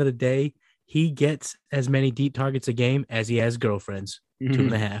at the end of the day, he gets as many deep targets a game as he has girlfriends.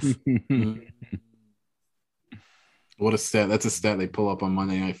 2.5. What a stat. That's a stat they pull up on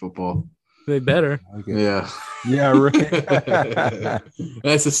Monday Night Football. They better. Okay. Yeah. Yeah, right.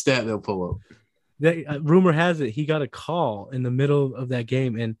 That's a stat they'll pull up. Rumor has it he got a call in the middle of that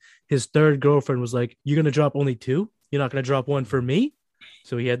game, and his third girlfriend was like, "You're gonna drop only 2? You're not gonna drop one for me?"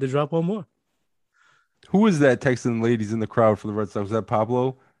 So he had to drop one more. Who was that texting ladies in the crowd for the Red Sox? Was that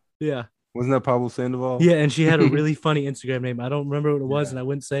Pablo? Yeah, Wasn't that Pablo Sandoval? yeah, and she had a really funny Instagram name. I don't remember what it was, and I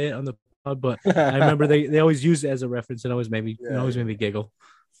wouldn't say it on the pod, but I remember they always used it as a reference, and always made me giggle.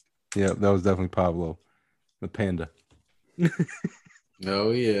 Yeah, that was definitely Pablo, the panda.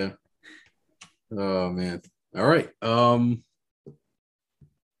 Oh yeah. Oh man. All right.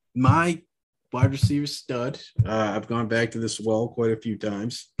 My wide receiver stud. I've gone back to this well quite a few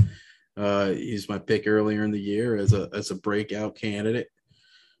times. He's my pick earlier in the year as a breakout candidate.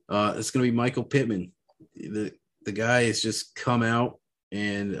 It's going to be Michael Pittman. The guy has just come out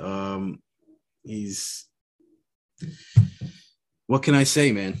and he's, what can I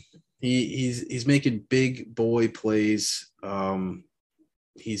say, man? He's making big boy plays.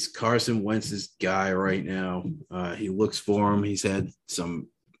 He's Carson Wentz's guy right now. He looks for him. He's had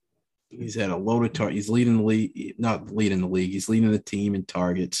a load of targets. He's leading the league, not leading the league. He's leading the team in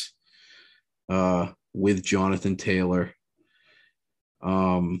targets with Jonathan Taylor.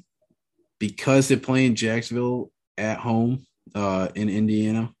 Because they're playing Jacksonville at home in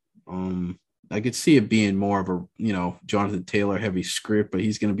Indiana, I could see it being more of a, Jonathan Taylor heavy script, but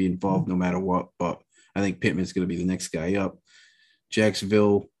he's going to be involved no matter what. But I think Pittman's going to be the next guy up.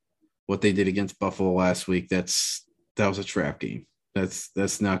 Jacksonville, what they did against Buffalo last week, that was a trap game.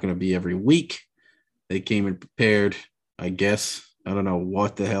 That's not going to be every week. They came in prepared, I guess. I don't know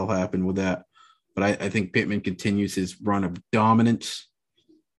what the hell happened with that. But I think Pittman continues his run of dominance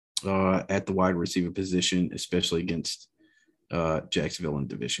at the wide receiver position, especially against Jacksonville in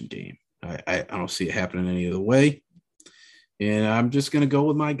division game. I don't see it happening any other way. And I'm just going to go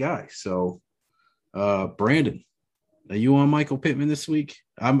with my guy. So, Brandon, are you on Michael Pittman this week?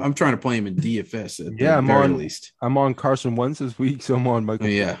 I'm trying to play him in DFS at the very least. I'm on Carson Wentz this week, so I'm on Michael.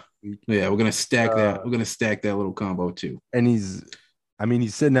 Yeah, we're gonna stack that. We're gonna stack that little combo too. And he's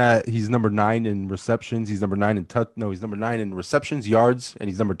number 9 in receptions. He's number 9 in he's number 9 in receptions, yards, and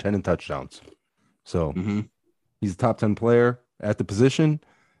he's number 10 in touchdowns. So he's a top 10 player at the position.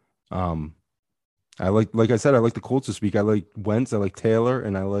 I like I said, I like the Colts this week. I like Wentz, I like Taylor,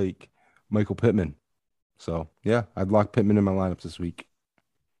 and I like Michael Pittman. So yeah, I'd lock Pittman in my lineups this week.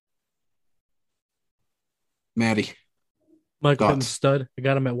 Maddie. Michael Pittman stud. I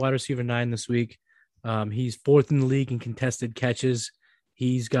got him at wide receiver 9 this week. He's 4th in the league in contested catches.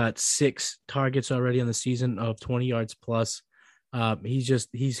 He's got 6 targets already on the season of 20 yards plus.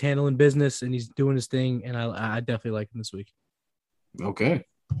 He's handling business and he's doing his thing, and I definitely like him this week. Okay.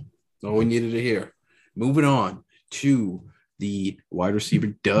 All we needed to hear. Moving on to the wide receiver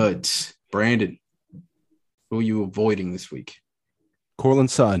duds. Brandon, who are you avoiding this week? Courtland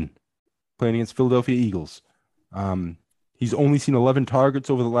Sutton, playing against Philadelphia Eagles. He's only seen 11 targets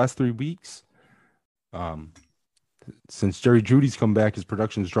over the last 3 weeks. Since Jerry Jeudy's come back, his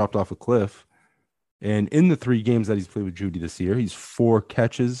production's dropped off a cliff. And in the 3 games that he's played with Jeudy this year, he's 4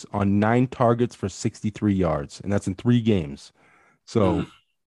 catches on 9 targets for 63 yards. And that's in 3 games. So,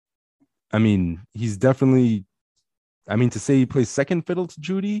 I mean, he's definitely, to say he plays second fiddle to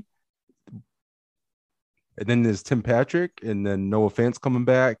Jeudy. And then there's Tim Patrick, and then Noah Fant's coming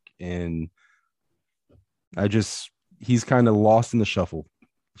back. And he's kind of lost in the shuffle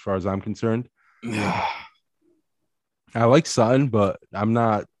as far as I'm concerned. I like Sutton, but I'm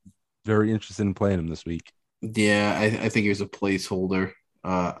not very interested in playing him this week. Yeah, I think he was a placeholder.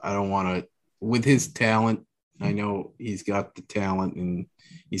 I don't want to, with his talent, I know he's got the talent and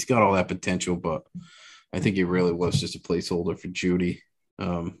he's got all that potential, but I think he really was just a placeholder for Jeudy.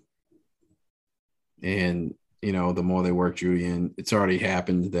 And, the more they work Jeudy in, it's already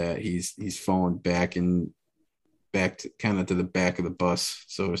happened that he's fallen back to kind of to the back of the bus,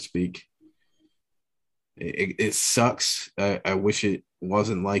 so to speak. It sucks. I wish it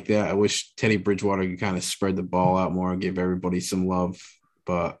wasn't like that. I wish Teddy Bridgewater could kind of spread the ball out more and give everybody some love.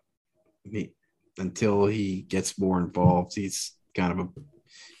 But until he gets more involved, he's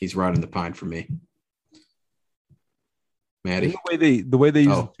riding the pine for me. Maddie. The way they use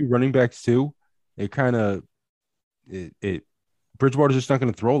the Oh, two running backs too, it kind of it Bridgewater's just not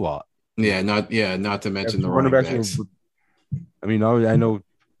going to throw a lot. not to Have mention the two running running backs. backs. I mean, I know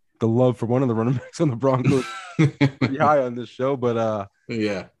the love for one of the running backs on the Broncos pretty high on this show, but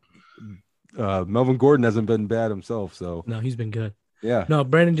Yeah. Melvin Gordon hasn't been bad himself. So No, he's been good. yeah, No,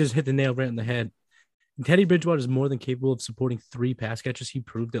 Brandon just hit the nail right in the head. Teddy Bridgewater is more than capable of supporting 3 pass catches. He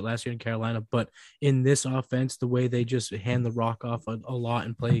proved it last year in Carolina. But in this offense, the way they just hand the rock off a lot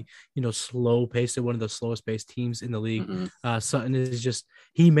and play, slow pace, they're one of the slowest paced teams in the league. Mm-hmm. Sutton is just,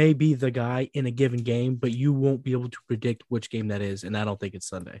 he may be the guy in a given game, but you won't be able to predict which game that is. And I don't think it's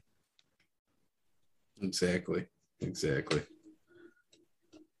Sunday. Exactly.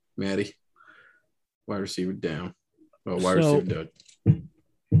 Maddie, wide receiver down. Oh, wide receiver down.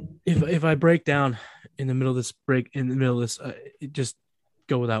 If I break down in the middle of this, just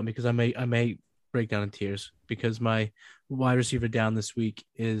go without me because I may break down in tears because my wide receiver down this week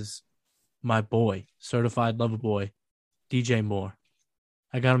is my boy, certified lover boy, DJ Moore.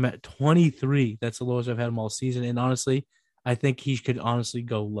 I got him at 23. That's the lowest I've had him all season. And honestly, I think he could honestly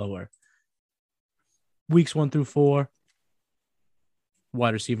go lower. Weeks 1 through 4,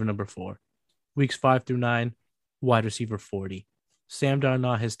 wide receiver number 4. Weeks 5 through 9, wide receiver 40. Sam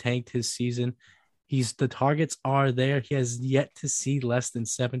Darnold has tanked his season. The targets are there. He has yet to see less than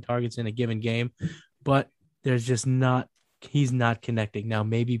 7 targets in a given game, but he's not connecting. Now,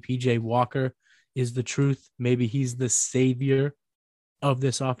 maybe PJ Walker is the truth. Maybe he's the savior of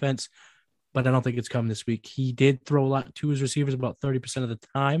this offense, but I don't think it's coming this week. He did throw a lot to his receivers about 30% of the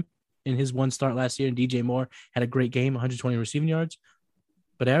time in his one start last year, and DJ Moore had a great game, 120 receiving yards.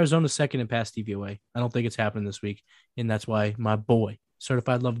 But Arizona's second in pass DVOA. I don't think it's happening this week, and that's why my boy,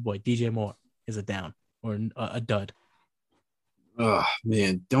 certified lover boy, DJ Moore, is a down or a dud. Oh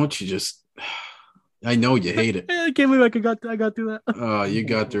man, don't you just? I know you hate it. I can't believe I got through that. Oh, you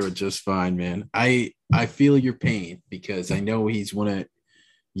got through it just fine, man. I feel your pain because I know he's one of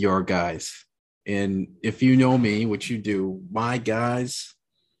your guys, and if you know me, which you do, my guys,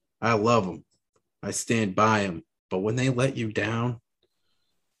 I love them. I stand by them, but when they let you down,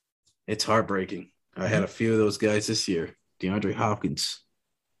 it's heartbreaking. I had a few of those guys this year. DeAndre Hopkins.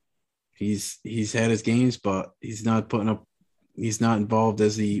 He's had his games, but he's not involved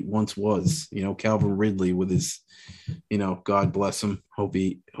as he once was. Calvin Ridley with his, God bless him. Hope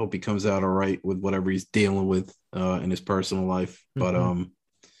he comes out all right with whatever he's dealing with in his personal life. Mm-hmm. But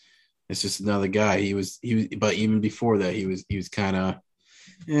it's just another guy. He was, but even before that, he was kind of,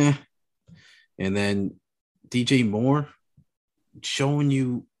 yeah. And then DJ Moore showing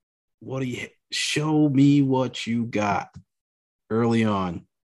you show me what you got early on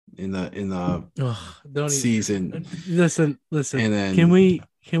in the season. Listen. And then can we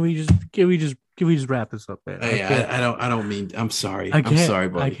just wrap this up, man? I don't mean. I'm sorry. I'm sorry,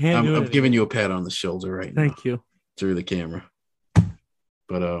 buddy. I'm giving you a pat on the shoulder right now. Thank you. Through the camera.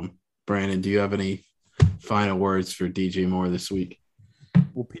 But Brandon, do you have any final words for DJ Moore this week?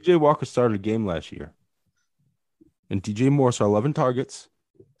 Well, PJ Walker started a game last year, and DJ Moore saw 11 targets,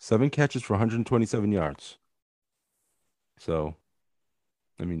 7 catches for 127 yards. So,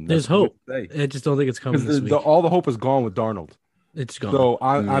 I mean, there's hope. I just don't think it's coming this week. All the hope is gone with Darnold. It's gone. So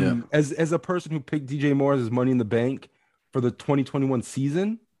I'm as a person who picked DJ Moore as his money in the bank for the 2021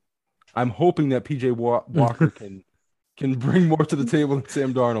 season, I'm hoping that PJ Walker can bring more to the table than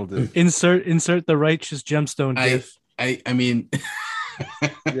Sam Darnold did. Insert the righteous gemstone gif. I mean,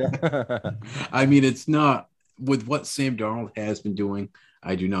 yeah. I mean, it's not with what Sam Darnold has been doing.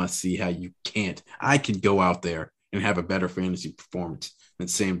 I do not see how you can't. I could go out there and have a better fantasy performance than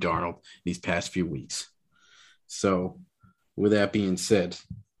Sam Darnold these past few weeks. So, with that being said,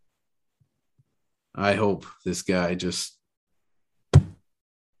 I hope this guy just.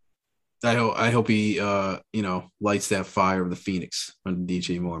 I hope he lights that fire of the Phoenix under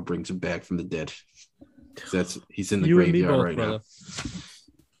DJ Moore and brings him back from the dead. He's in the graveyard right now.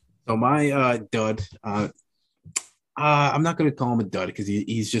 So my dud, I'm not going to call him a dud because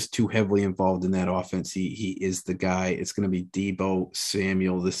he's just too heavily involved in that offense. He is the guy. It's going to be Deebo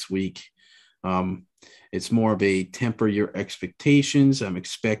Samuel this week. It's more of a temper your expectations. I'm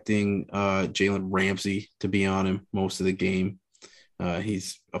expecting Jalen Ramsey to be on him most of the game.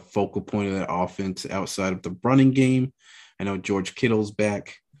 He's a focal point of that offense outside of the running game. I know George Kittle's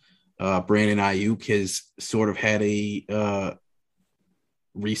back. Brandon Ayuk has sort of had a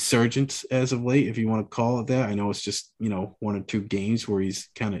resurgence as of late, if you want to call it that. I know it's just, 1 or 2 games where he's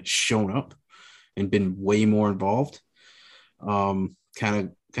kind of shown up and been way more involved.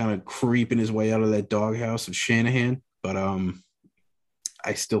 Kind of creeping his way out of that doghouse of Shanahan. But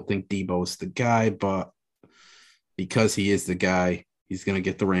I still think Debo's the guy, but because he is the guy, he's going to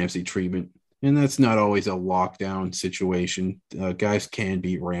get the Ramsey treatment. And that's not always a lockdown situation. Guys can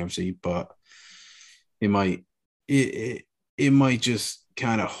beat Ramsey, but it might it might just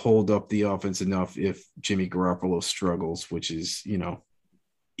kind of hold up the offense enough if Jimmy Garoppolo struggles, which is,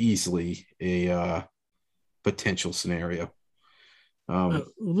 easily a potential scenario.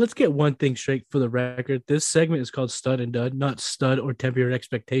 Let's get one thing straight for the record. This segment is called Stud and Dud, not Stud or Temper Your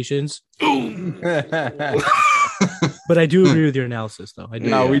Expectations. But I do agree with your analysis, though.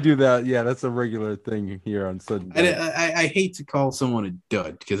 No, we do that. Yeah, that's a regular thing here on Stud. I hate to call someone a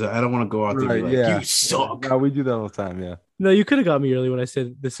dud because I don't want to go out there and be like, you suck. No, we do that all the time, yeah. No, you could have got me early when I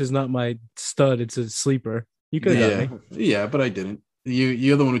said this is not my stud, it's a sleeper. You could have got me. Yeah, but I didn't.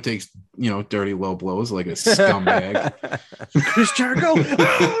 You're the one who takes, dirty low blows like a scumbag. Chris Jericho.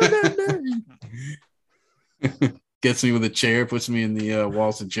 Gets me with a chair, puts me in the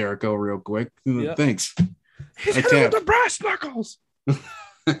walls of Jericho real quick. Yep. Thanks. He's hitting with the brass knuckles.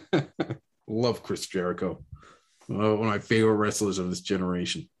 Love Chris Jericho. One of my favorite wrestlers of this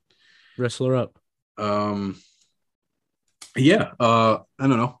generation. Wrestler up. Yeah. I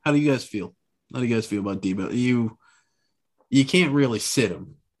don't know. How do you guys feel? How do you guys feel about Debo? You can't really sit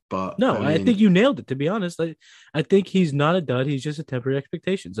him, but no, I think you nailed it. To be honest, I think he's not a dud. He's just a temporary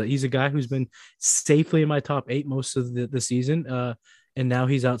expectations. He's a guy who's been safely in my top 8 most of the season, and now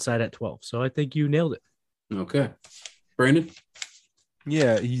he's outside at 12. So I think you nailed it. Okay, Brandon.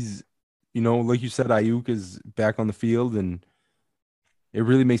 Yeah, he's like you said, Ayuk is back on the field, and it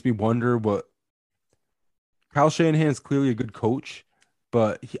really makes me wonder what Kyle Shanahan's clearly a good coach,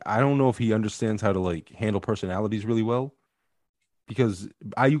 but I don't know if he understands how to handle personalities really well. Because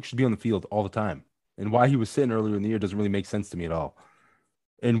Ayuk should be on the field all the time. And why he was sitting earlier in the year doesn't really make sense to me at all.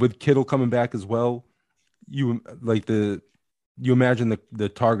 And with Kittle coming back as well, you imagine the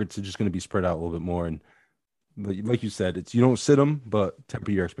targets are just going to be spread out a little bit more. And like you said, you don't sit them, but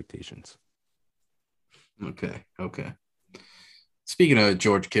temper your expectations. Okay. Speaking of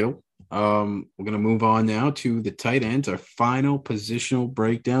George Kittle, we're going to move on now to the tight ends, our final positional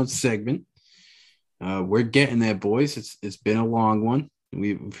breakdown segment. We're getting there, boys. It's been a long one.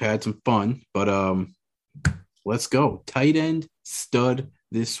 We've had some fun, but let's go. Tight end stud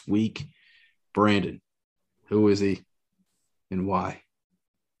this week, Brandon. Who is he and why?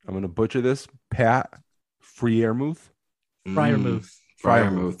 I'm going to butcher this. Pat Freiermuth.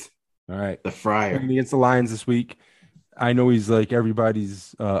 Freiermuth. All right. The Friar. Against the Lions this week. I know he's like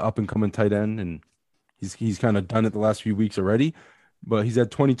everybody's up-and-coming tight end, and he's kind of done it the last few weeks already. But he's had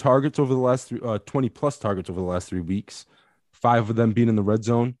 20 targets over the last 20 plus targets over the last 3 weeks, 5 of them being in the red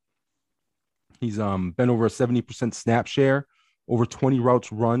zone. He's been over a 70% snap share, over 20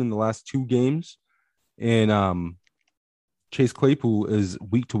 routes run in the last 2 games. And Chase Claypool is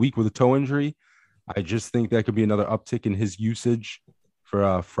week to week with a toe injury. I just think that could be another uptick in his usage for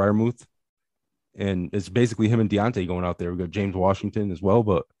Freiermuth. And it's basically him and Deontay going out there. We've got James Washington as well.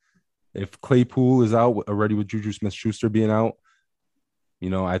 But if Claypool is out already with Juju Smith-Schuster being out,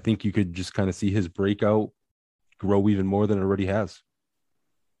 I think you could just kind of see his breakout grow even more than it already has.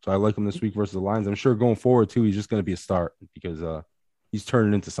 So I like him this week versus the Lions. I'm sure going forward, too, he's just going to be a start because he's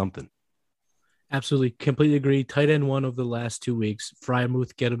turning into something. Absolutely. Completely agree. Tight end 1 of the last 2 weeks.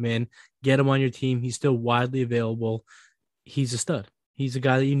 Freiermuth, get him in. Get him on your team. He's still widely available. He's a stud. He's a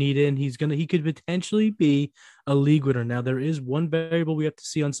guy that you need in. He could potentially be a league winner. Now, there is one variable we have to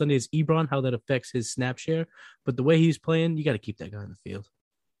see on Sunday is Ebron, how that affects his snap share. But the way he's playing, you got to keep that guy in the field.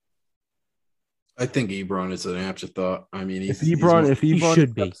 I think Ebron is an afterthought. I mean, if Ebron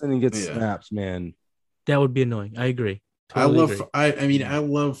should be in and gets snaps, man, that would be annoying. I agree. I love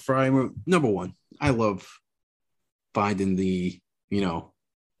Freiermuth. Number one, I love finding the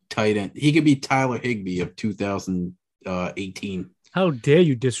tight end. He could be Tyler Higbee of 2018. How dare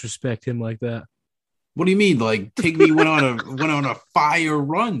you disrespect him like that? What do you mean? Like Higbee went on a fire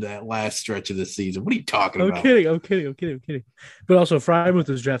run that last stretch of the season. What are you talking about? I'm kidding. But also, Freiermuth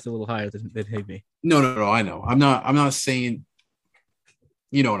was drafted a little higher than Higbee. No. I know. I'm not saying.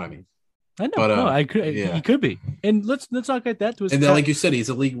 You know what I mean. I know. But, he could be. And let's not get that to his. And then, like you said, he's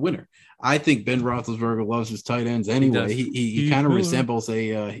a league winner. I think Ben Roethlisberger loves his tight ends anyway. He kind of resembles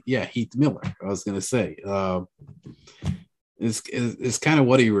a Heath Miller. I was gonna say. It's kind of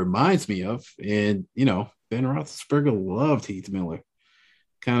what he reminds me of. And, Ben Roethlisberger loved Heath Miller.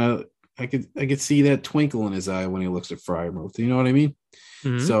 Kind of, I could see that twinkle in his eye when he looks at Freiermuth. You know what I mean?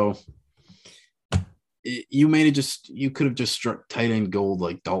 Mm-hmm. So you could have just struck tight end gold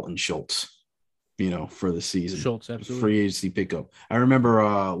like Dalton Schultz, for the season. Schultz, absolutely. Free agency pickup. I remember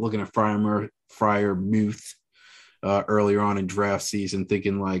looking at Freiermuth earlier on in draft season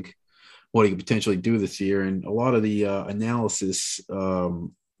thinking like, what he could potentially do this year. And a lot of the analysis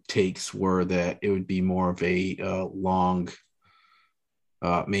takes were that it would be more of a long,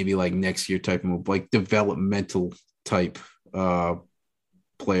 maybe like next year type of move, like developmental type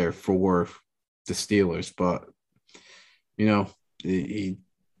player for the Steelers. But, he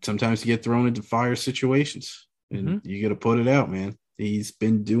sometimes you get thrown into fire situations and you got to put it out, man. He's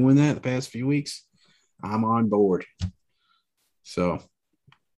been doing that the past few weeks. I'm on board. So,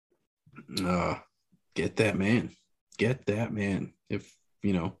 get that man. Get that man if,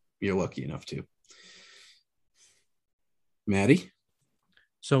 you're lucky enough to. Maddie?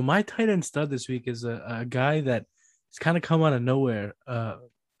 So my tight end stud this week is a guy that has kind of come out of nowhere.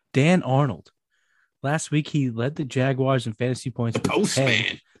 Dan Arnold. Last week, he led the Jaguars in fantasy points. The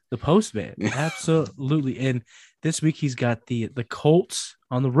postman. The postman. Absolutely. And this week, he's got the Colts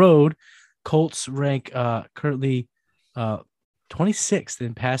on the road. Colts rank currently 26th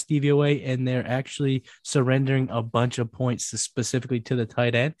in pass DVOA, and they're actually surrendering a bunch of points specifically to the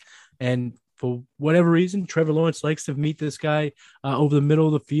tight end. And for whatever reason, Trevor Lawrence likes to meet this guy over the middle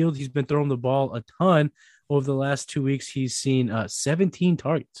of the field. He's been throwing the ball a ton. Over the last 2 weeks, he's seen 17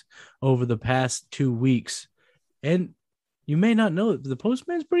 targets over the past 2 weeks. And you may not know it, but the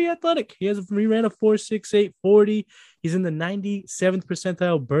postman's pretty athletic. He ran a 4.68 40. He's in the 97th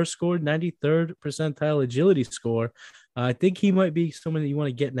percentile burst score, 93rd percentile agility score. I think he might be someone that you want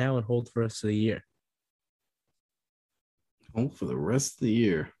to get now and hold for the rest of the year. Hold for the rest of the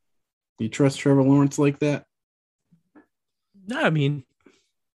year. Do you trust Trevor Lawrence like that? No, I mean,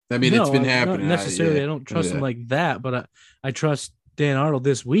 it's been happening. Not necessarily. I don't trust him like that, but I trust Dan Arnold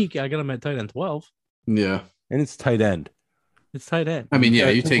this week. I got him at tight end 12. Yeah. And it's tight end. It's tight end. I mean,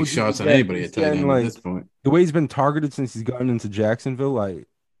 you take shots on anybody at tight end at this point. The way he's been targeted since he's gotten into Jacksonville,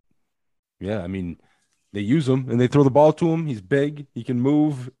 they use him and they throw the ball to him. He's big. He can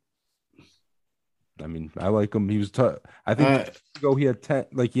move. I mean, I like him. He was I think he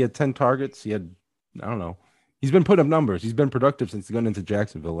had 10 targets. He had, I don't know. He's been putting up numbers. He's been productive since he got into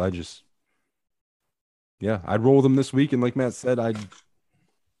Jacksonville. I'd roll them this week. And like Matt said,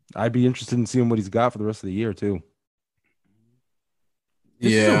 I'd be interested in seeing what he's got for the rest of the year too.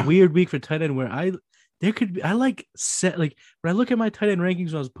 This is a weird week for tight end where when I look at my tight end rankings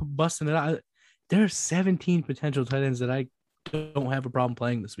when I was busting it out, there are 17 potential tight ends that I don't have a problem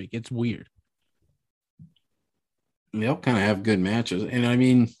playing this week. It's weird. They'll kind of have good matches. And I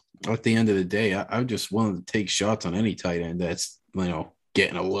mean, at the end of the day, I just wanted to take shots on any tight end that's,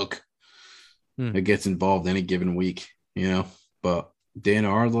 getting a look that gets involved any given week, But Dan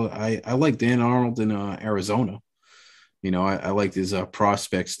Arnold, I like Dan Arnold in Arizona. I liked his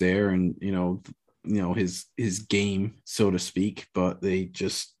prospects there and, his game, so to speak, but they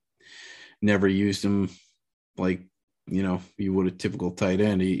just never used him like, you would a typical tight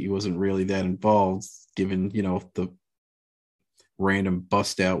end. He wasn't really that involved given, the random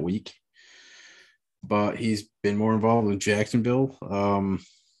bust out week, but he's been more involved in Jacksonville.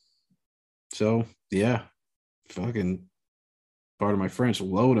 So yeah, fucking part of my French,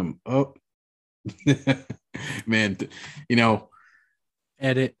 load him up. Man,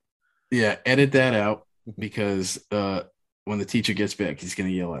 edit that out because when the teacher gets back, he's gonna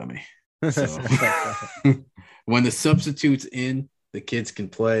yell at me. So when the substitute's in, the kids can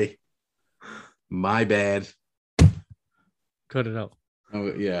play. My bad. Cut it out.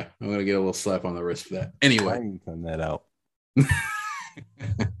 Oh yeah, I'm gonna get a little slap on the wrist for that. Anyway, I can cut that out.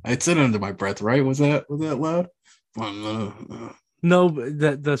 I said it under my breath, right? Was that loud? No,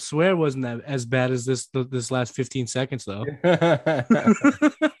 the swear wasn't as bad as this last 15 seconds though.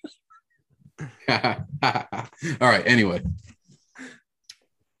 All right. Anyway,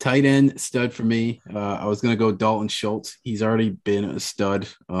 tight end stud for me. I was gonna go Dalton Schultz. He's already been a stud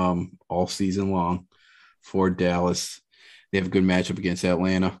all season long for Dallas. They have a good matchup against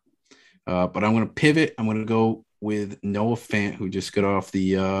Atlanta. But I'm going to pivot. I'm going to go with Noah Fant, who just got off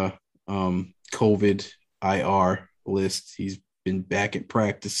the COVID IR list. He's been back at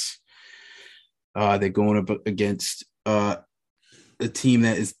practice. They're going up against a team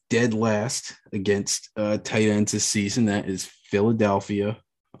that is dead last against tight ends this season. That is Philadelphia.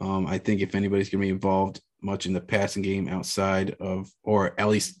 I think if anybody's going to be involved much in the passing game outside of, or at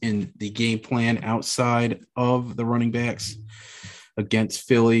least in the game plan outside of the running backs against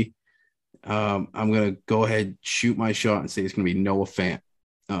Philly, I'm going to go ahead, shoot my shot and say it's going to be Noah Fant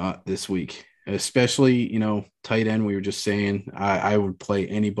this week, especially, tight end. We were just saying, I would play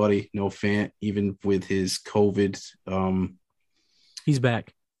anybody, Noah Fant, even with his COVID. He's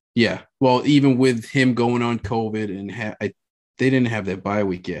back. Yeah. Well, even with him going on COVID and they didn't have that bye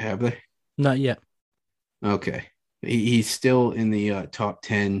week yet, have they? Not yet. Okay. He's still in the top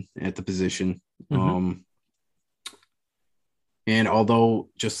 10 at the position. And although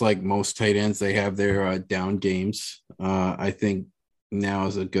just like most tight ends, they have their down games, I think now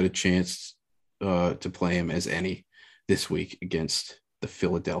is as good a chance to play him as any this week against the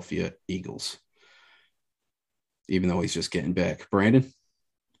Philadelphia Eagles, even though he's just getting back. Brandon?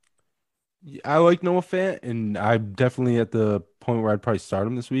 I like Noah Fant, and I'm definitely at the point where I'd probably start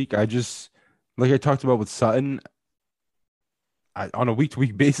him this week. I just, like I talked about with Sutton, on a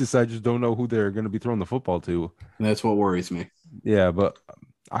week-to-week basis, I just don't know who they're going to be throwing the football to. And that's what worries me. Yeah, but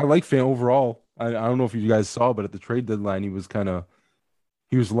I like Fant overall. I don't know if you guys saw, but at the trade deadline, he was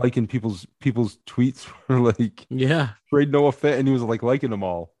liking people's tweets for like trade Noah Fant, and he was like liking them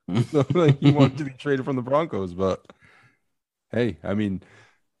all. So like he wanted to be traded from the Broncos, but hey, I mean,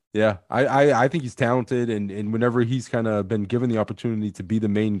 yeah, I think he's talented, and whenever he's kind of been given the opportunity to be the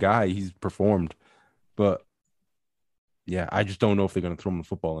main guy, he's performed. But yeah, I just don't know if they're going to throw him the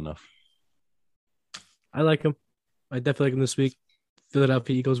football enough. I like him. I definitely like him this week.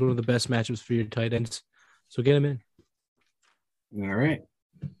 Philadelphia Eagles, one of the best matchups for your tight ends. So get him in. All right.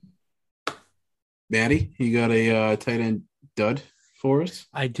 Maddie, you got a tight end dud for us?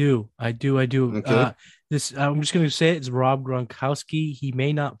 I do. Okay. I'm just going to say it's Rob Gronkowski. He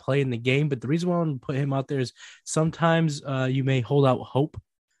may not play in the game, but the reason why I want to put him out there is sometimes you may hold out hope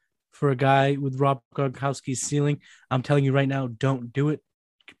for a guy with Rob Gronkowski's ceiling. I'm telling you right now, don't do it.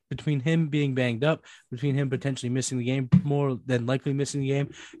 Between him being banged up, between him potentially missing the game, more than likely missing the game,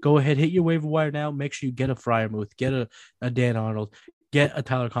 go ahead, hit your waiver wire now. Make sure you get a Freiermuth, get a Dan Arnold, get a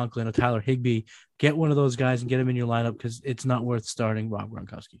Tyler Conklin, a Tyler Higbee, get one of those guys and get him in your lineup because it's not worth starting Rob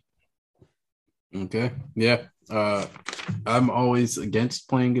Gronkowski. Okay. Yeah. I'm always against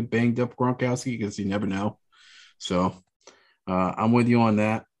playing a banged up Gronkowski because you never know. So I'm with you on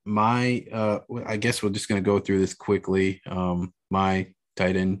that. I guess we're just going to go through this quickly. My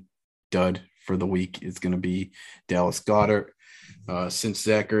tight end dud for the week is going to be Dallas Goedert. Since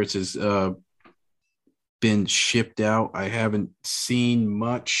Zach Ertz has been shipped out, I haven't seen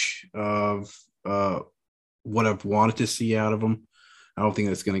much of what I've wanted to see out of him. I don't think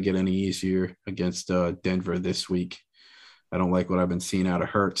that's going to get any easier against Denver this week. I don't like what I've been seeing out of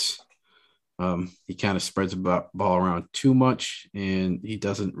Hurts. He kind of spreads the ball around too much, and he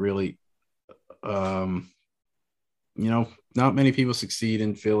doesn't really, not many people succeed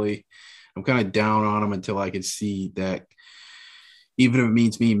in Philly. I'm kind of down on him until I can see that even if it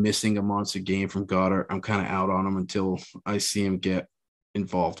means me missing a monster game from Goddard, I'm kind of out on him until I see him get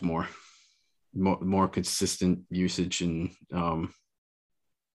involved more consistent usage and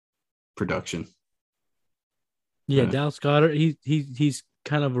production. Yeah, Dallas Goedert, he's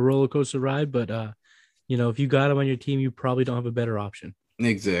kind of a roller coaster ride, but if you got him on your team, you probably don't have a better option.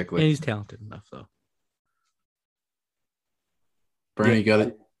 Exactly. And he's talented enough, though. Brandon, you got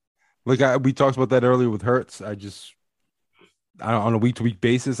it. Like we talked about that earlier with Hurts. On a week-to-week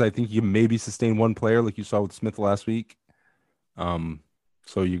basis, I think you maybe sustain one player, like you saw with Smith last week. So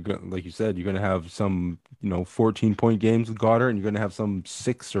like you said, you're going to have some 14-point games with Goddard, and you're going to have some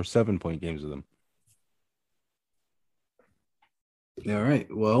 6 or 7-point games with him. All right.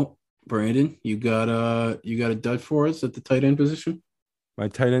 Well, Brandon, you got a dud for us at the tight end position? My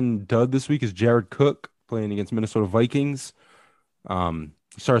tight end dud this week is Jared Cook playing against Minnesota Vikings.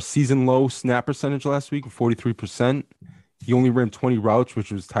 Saw a season low snap percentage last week of 43%. He only ran 20 routes,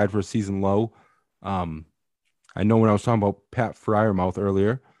 which was tied for a season low. I know when I was talking about Pat Freiermuth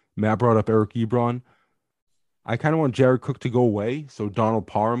earlier, Matt brought up Eric Ebron. I kind of want Jared Cook to go away so Donald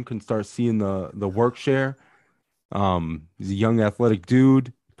Parham can start seeing the work share. He's a young athletic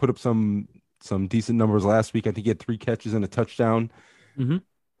dude. Put up some decent numbers last week. I think he had 3 catches and a touchdown. Mm-hmm.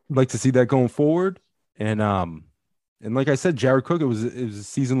 I'd like to see that going forward. And like I said, Jared Cook, it was a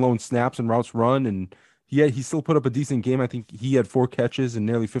season low in snaps and routes run, and he still put up a decent game. I think he had 4 catches and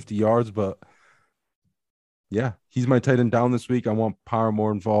nearly 50 yards. But yeah, he's my tight end down this week. I want Parham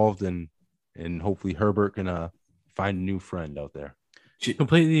more involved, and hopefully Herbert can find a new friend out there.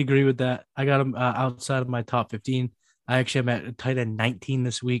 Completely agree with that. I got him outside of my top 15. I actually am at tight end 19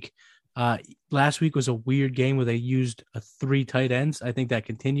 this week. Last week was a weird game where they used 3 tight ends. I think that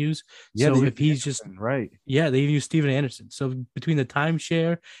continues. Yeah, so if he's just right, yeah, they even used Steven Anderson. So between the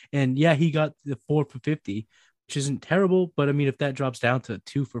timeshare and he got the 4 for 50, which isn't terrible. But I mean, if that drops down to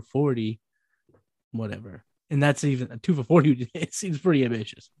 2 for 40, whatever, and that's even a 2 for 40, it seems pretty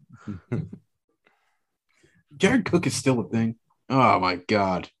ambitious. Jared Cook is still a thing. Oh my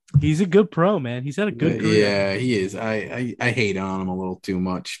God. He's a good pro, man. He's had a good career. Yeah, he is. I hate on him a little too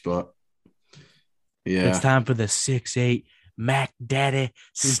much, but yeah. It's time for the 6'8" Mac Daddy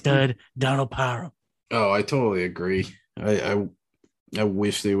stud Donald Parham. Oh, I totally agree. I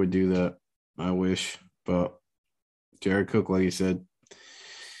wish they would do that. I wish, but Jared Cook, like you said,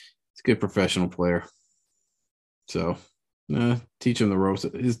 he's a good professional player. So, teach him the ropes.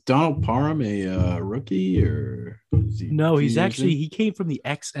 Is Donald Parham a rookie or is he No, few he's years actually in? he came from the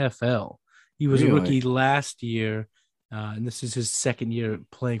XFL. He was a Really? rookie last year, and this is his second year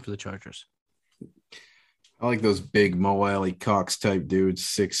playing for the Chargers. I like those big Mo Alley Cox type dudes,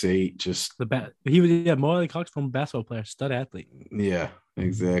 6'8", just He was more like Cox from basketball player, stud athlete. yeah,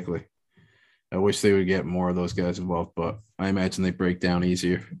 exactly. I wish they would get more of those guys involved, but I imagine they break down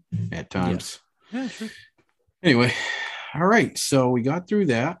easier at times. Yeah, sure. Anyway, all right. So we got through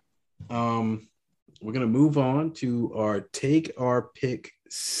that. We're gonna move on to our take our pick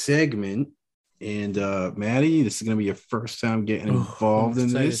segment. And Maddie, this is gonna be your first time getting involved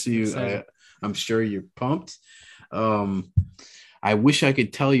in this. I'm sure you're pumped. I wish I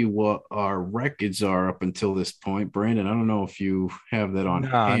could tell you what our records are up until this point, Brandon. I don't know if you have that on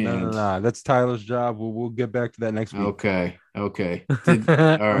hand. Nah. That's Tyler's job. We'll get back to that next week. Okay. All right.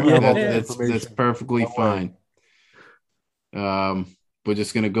 That's perfectly Don't worry. fine. We're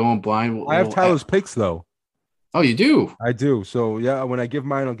just gonna go in blind. I have Tyler's picks though. Oh, you do? I do. So yeah, when I give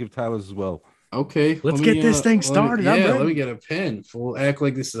mine, I'll give Tyler's as well. Okay. Let's get this thing started. Let me get a pen. We'll act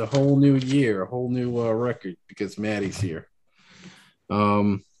like this is a whole new year, a whole new record because Maddie's here.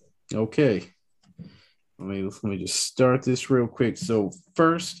 Okay. Let me just start this real quick. So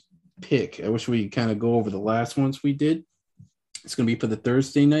first pick. I wish we kind of go over the last ones we did. It's gonna be for the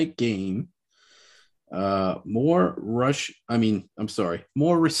Thursday night game. More receptions.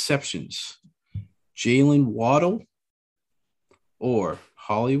 Jalen Waddle or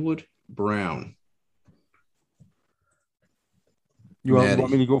Hollywood Brown. You want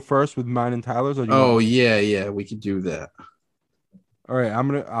me to go first with mine and Tyler's? Or yeah, we could do that. All right,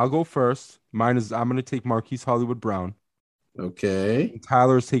 I'll go first. I'm gonna take Marquise Hollywood Brown. Okay. And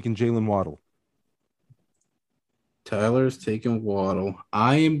Tyler's taking Jalen Waddle. Tyler's taking Waddle.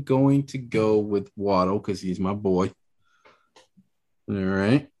 I am going to go with Waddle because he's my boy. All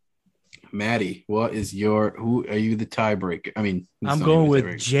right. Maddie, who are you the tiebreaker? I mean, I'm going with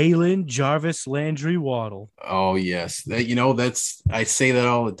Jalen Jarvis Landry Waddle. Oh, yes. I say that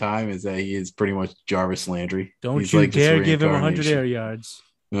all the time is that he is pretty much Jarvis Landry. Don't you dare give him 100 air yards.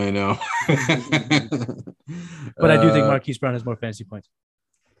 I know. But I do think Marquise Brown has more fantasy points.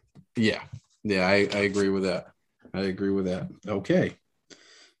 Yeah, I agree with that. Okay.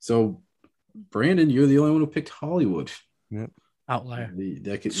 So, Brandon, you're the only one who picked Hollywood. Yep. Outlier.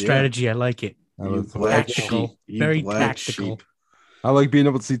 Strategy, I like it. Tactical. Very tactical. Sheep. I like being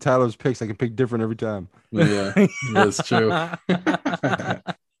able to see Tyler's picks. I can pick different every time. Yeah, that's true.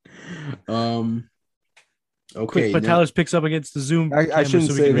 Okay. Quick, but Tyler's picks up against the Zoom. I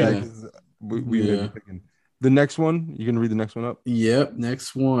shouldn't say that. The next one, you gonna read the next one up? Yep.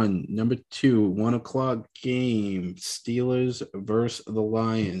 Next one, number 2, 1:00 game. Steelers versus the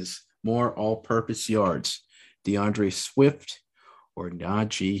Lions. More all-purpose yards. DeAndre Swift or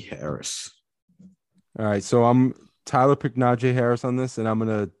Najee Harris. All right, so Tyler picked Najee Harris on this, and I'm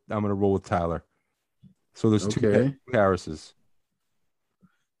gonna roll with Tyler. So there's two Harrises.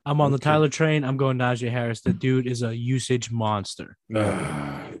 I'm on the Tyler train. I'm going Najee Harris. The dude is a usage monster.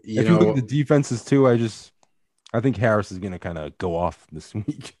 If you look at the defenses too, I think Harris is gonna kind of go off this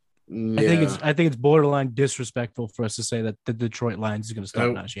week. Yeah. I think it's borderline disrespectful for us to say that the Detroit Lions is going to stop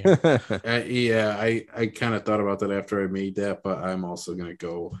Najee. I kind of thought about that after I made that, but I'm also going to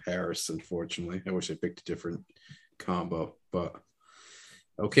go Harris, unfortunately. I wish I picked a different combo, but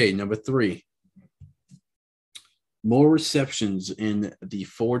okay, number 3. More receptions in the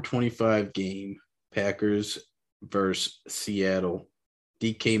 4:25 game, Packers versus Seattle.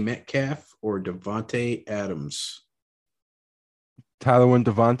 DK Metcalf or Davante Adams? Tyler went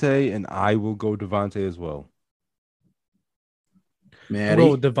Davante, and I will go Davante as well. Maddie? I'll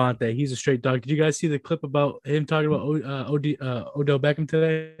go with Davante. He's a straight dog. Did you guys see the clip about him talking about Odell Beckham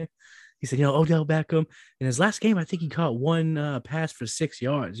today? He said, Odell Beckham, in his last game, I think he caught one pass for 6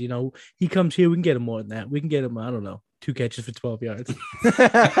 yards. He comes here, we can get him more than that. We can get him, I don't know, 2 catches for 12 yards.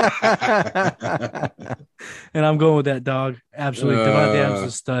 And I'm going with that dog. Absolutely. Davante Adams is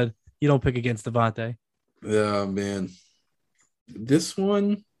a stud. You don't pick against Davante. Yeah, man. This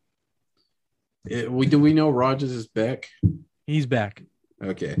one, do we know Rodgers is back? He's back.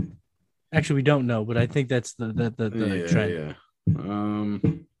 Okay. Actually, we don't know, but I think that's the trend. Yeah.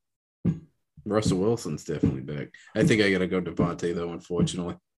 Russell Wilson's definitely back. I think I gotta go Davante though.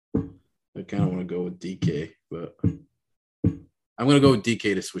 Unfortunately, I kind of want to go with DK, but I'm gonna go with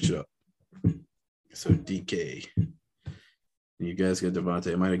DK to switch it up. So DK. You guys got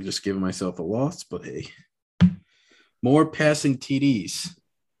Devontae. I might have just given myself a loss, but hey. More passing TDs.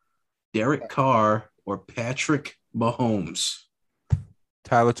 Derek Carr or Patrick Mahomes?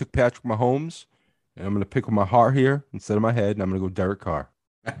 Tyler took Patrick Mahomes, and I'm going to pick with my heart here instead of my head, and I'm going to go Derek Carr.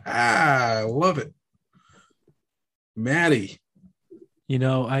 I love it. Maddie.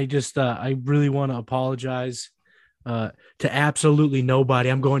 I really want to apologize to absolutely nobody.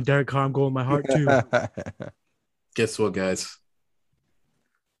 I'm going Derek Carr. I'm going my heart too. Guess what, guys?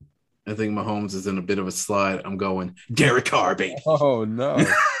 I think Mahomes is in a bit of a slide. I'm going Derek Carr, baby. Oh, no.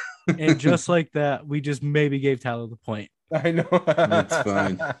 And just like that, we just maybe gave Tyler the point. I know. That's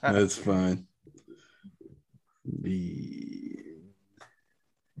fine. That's fine.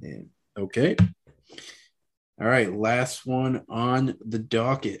 Okay. All right. Last one on the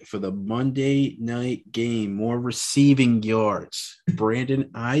docket for the Monday night game. More receiving yards.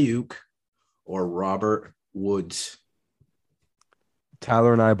 Brandon Ayuk or Robert Woods?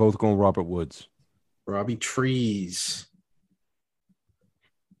 Tyler and I both going Robert Woods. Robbie Trees.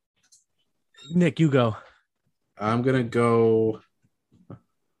 Nick, you go. I'm going to go.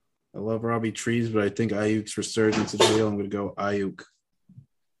 I love Robbie Trees, but I think Ayuk's resurgence is real. I'm going to go Ayuk.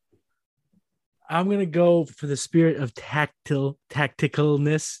 I'm going to go for the spirit of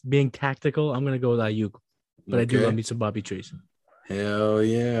tacticalness, being tactical. I'm going to go with Ayuk, but I do love me some Bobby Trees. Hell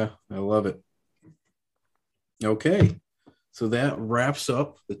yeah. I love it. Okay. So that wraps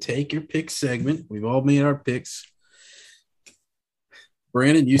up the Take Your Pick segment. We've all made our picks.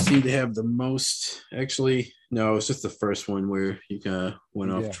 Brandon, you seem to have the most. Actually, no, it's just the first one where you kind of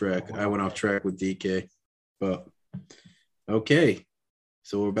went off track. I went off track with DK. But, okay.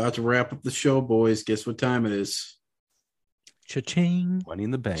 So we're about to wrap up the show, boys. Guess what time it is? Cha-ching. Money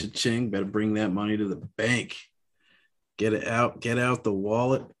in the bank. Cha-ching. Better bring that money to the bank. Get it out. Get out the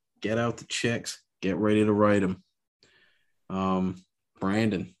wallet. Get out the checks. Get ready to write them.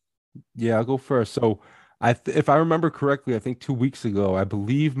 Brandon. Yeah, I'll go first. So if I remember correctly, I think 2 weeks ago, I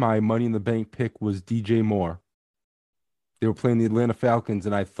believe my Money in the Bank pick was DJ Moore. They were playing the Atlanta Falcons,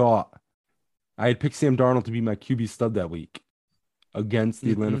 and I thought I had picked Sam Darnold to be my QB stud that week against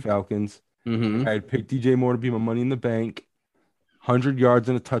the Atlanta Falcons. Mm-hmm. I had picked DJ Moore to be my Money in the Bank, 100 yards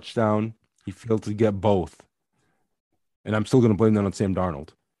and a touchdown. He failed to get both. And I'm still going to blame that on Sam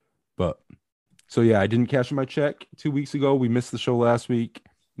Darnold. So yeah, I didn't cash in my check 2 weeks ago. We missed the show last week.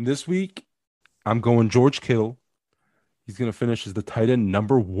 This week, I'm going George Kittle. He's going to finish as the tight end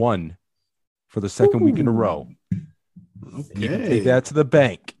number 1 for the second week in a row. Okay. You can take that to the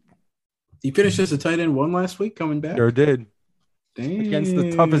bank. He finished as a tight end 1 last week, coming back. Sure did. Damn. Against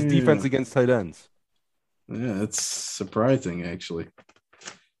the toughest defense against tight ends. Yeah, that's surprising, actually.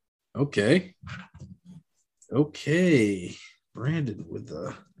 Okay. Brandon with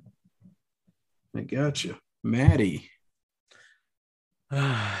the... I got you. Maddie.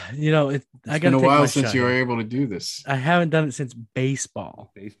 It's been a while since you were able to do this. I haven't done it since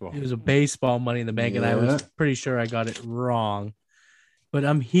baseball. It was a baseball Money in the Bank, and I was pretty sure I got it wrong. But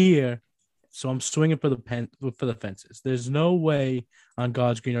I'm here, so I'm swinging for the fences. There's no way on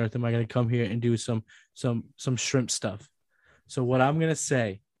God's green earth am I going to come here and do some shrimp stuff. So what I'm going to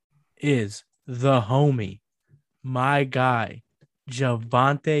say is the homie, my guy,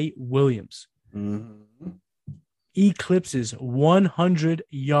 Javonte Williams. Mm-hmm. Eclipses 100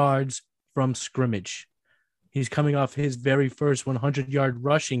 yards from scrimmage. He's coming off his very first 100-yard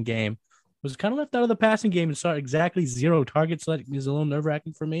rushing game. Was kind of left out of the passing game and saw exactly 0 targets. So that is a little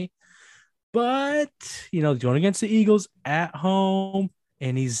nerve-wracking for me. But, going against the Eagles at home,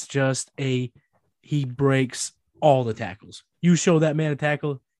 and he's he breaks all the tackles. You show that man a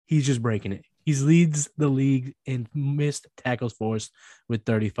tackle, he's just breaking it. He leads the league in missed tackles forced with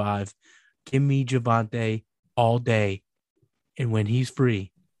 35. Give me Javonte all day. And when he's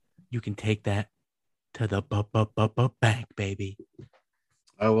free, you can take that to the bank, baby.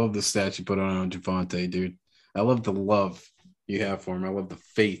 I love the stat you put on Javonte, dude. I love the love you have for him. I love the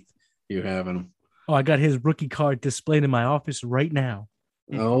faith you have in him. Oh, I got his rookie card displayed in my office right now.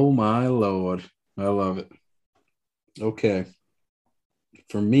 Oh, my Lord. I love it. Okay.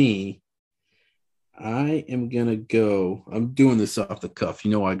 For me, I am gonna go. I'm doing this off the cuff.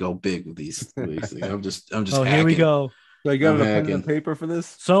 I go big with these things. I'm just. Oh, hacking. Here we go. So I got a pen and paper for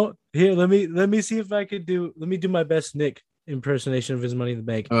this. So here, let me see if I could do. Let me do my best Nick impersonation of his Money in the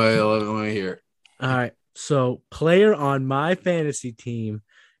Bank. All right, let me hear it. All right. So player on my fantasy team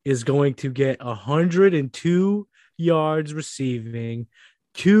is going to get 102 yards receiving,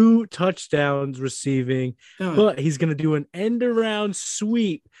 2 touchdowns receiving, but he's going to do an end around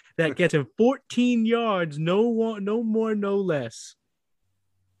sweep that gets him 14 yards, no more, no less.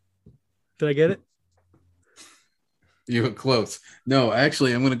 Did I get it? You were close. No,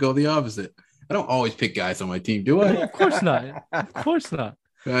 actually, I'm going to go the opposite. I don't always pick guys on my team, do I? Of course not. Of course not.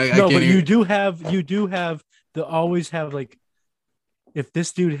 I No, can't but even- you do have the always have like, if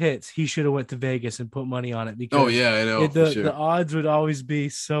this dude hits, he should have went to Vegas and put money on it because Oh, yeah, I know. the for sure. the odds would always be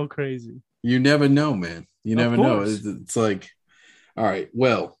so crazy. You never know, man. You Of never know. course. It's like, all right,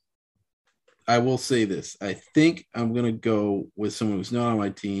 well, I will say this. I think I'm going to go with someone who's not on my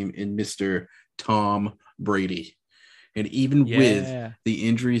team in Mr. Tom Brady. And even with Yeah. the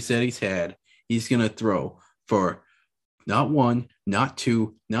injuries that he's had, he's going to throw for not one, not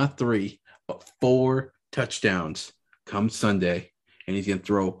two, not three, but 4 touchdowns come Sunday. And he's going to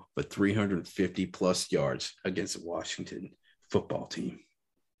throw for 350 plus yards against the Washington football team.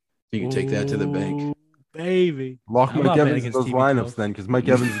 You can take that to the bank. Ooh, baby. Lock I'm Mike not betting Evans in those against lineups TB12. then, because Mike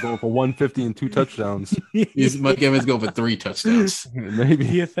Evans is going for 150 and 2 touchdowns. Mike Evans go for 3 touchdowns. Maybe.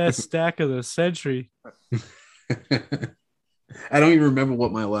 DFS stack of the century. I don't even remember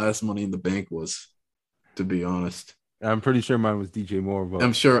what my last Money in the Bank was, to be honest. I'm pretty sure mine was DJ Moore, but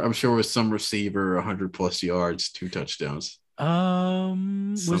I'm sure it was some receiver, 100 plus yards, 2 touchdowns.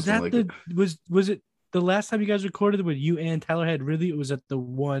 Was Something that like the was it the last time you guys recorded when you and Tyler had really? It was at the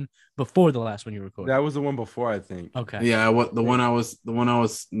one before the last one you recorded. that was the one before, I think. Okay. Yeah, the one I was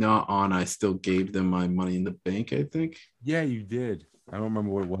not on, I still gave them my Money in the Bank, I think. Yeah, you did. I don't remember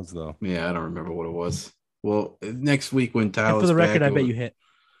what it was though. Yeah, I don't remember what it was. Well, next week when And Tyler's for the record, back, I bet you hit.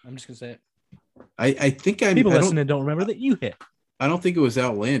 I'm just gonna say it. I think I People I don't- listening don't remember that you hit. I don't think it was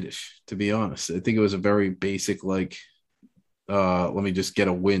outlandish, to be honest. I think it was a very basic, like, let me just get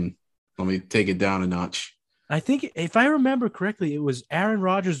a win. Let me take it down a notch. I think if I remember correctly, it was Aaron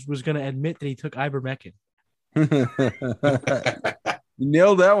Rodgers was going to admit that he took ivermectin. You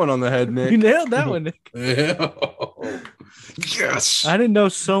nailed that one on the head, You Nick. nailed that one, Nick. Yes. I didn't know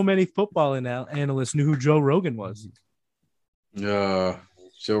so many football analysts knew who Joe Rogan was. Joe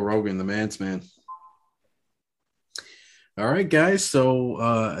Rogan, the man's man. All right, guys.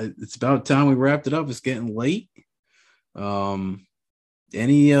 So it's about time we wrapped it up. It's getting late.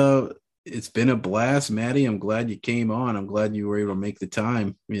 It's been a blast, Maddie. I'm glad you came on. I'm glad you were able to make the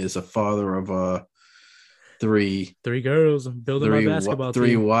time. As a father of three Girls. I'm building my basketball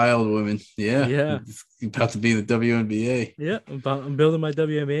three team. wild women. Yeah. Yeah. It's about to be the WNBA. Yeah, I'm building my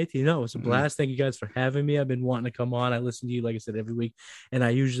WNBA team. No, it's a blast. Thank you guys for having me. I've been wanting to come on. I listen to you, like I said, every week. And I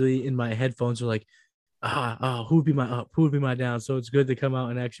usually in my headphones are like, who would be my up? Who would be my down? So it's good to come out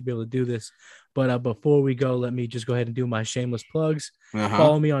and actually be able to do this. But before we go, let me just go ahead and do my shameless plugs.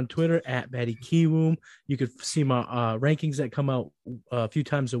 Follow me on Twitter at Betty Kiwoom. You could see my rankings that come out a few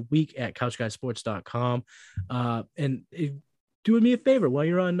times a week at couchguysports.com. And doing me a favor while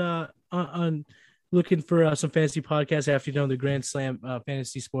you're on looking for some fantasy podcasts after you've done the Grand Slam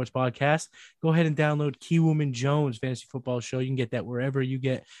Fantasy Sports Podcast, go ahead and download Keywoman Jones Fantasy Football Show. You can get that wherever you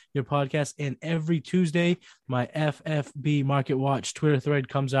get your podcast. And every Tuesday, my FFB Market Watch Twitter thread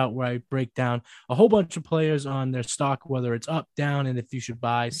comes out where I break down a whole bunch of players on their stock, whether it's up, down, and if you should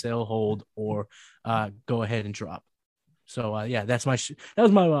buy, sell, hold, or go ahead and drop. So, that's that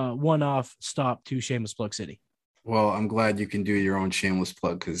was my one-off stop to Shameless Plug City. Well, I'm glad you can do your own shameless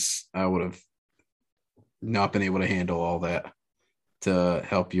plug because I would have not been able to handle all that to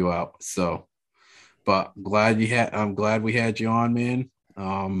help you out. So, but I'm glad we had you on, man.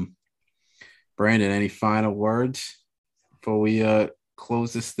 Brandon, any final words before we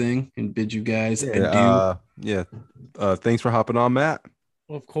close this thing and bid you guys adieu? Thanks for hopping on, Matt.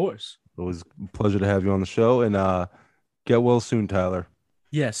 Of course. It was a pleasure to have you on the show, and get well soon, Tyler.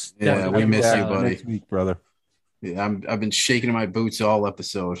 Yes. Yeah, definitely. we miss you, Tyler. buddy. Next week, brother. Yeah, I've been shaking in my boots all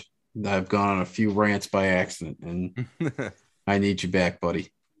episode. I've gone on a few rants by accident, and I need you back,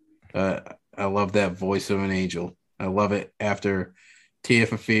 buddy. I love that voice of an angel. I love it after Tear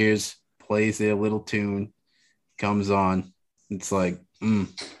for Fears plays their little tune, comes on. It's like,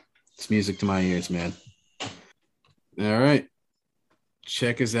 it's music to my ears, man. All right.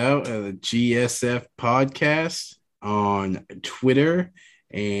 Check us out at the GSF Podcast on Twitter.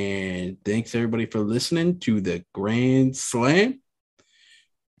 And thanks, everybody, for listening to the Grand Slam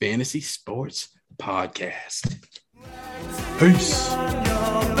Fantasy Sports Podcast. Peace.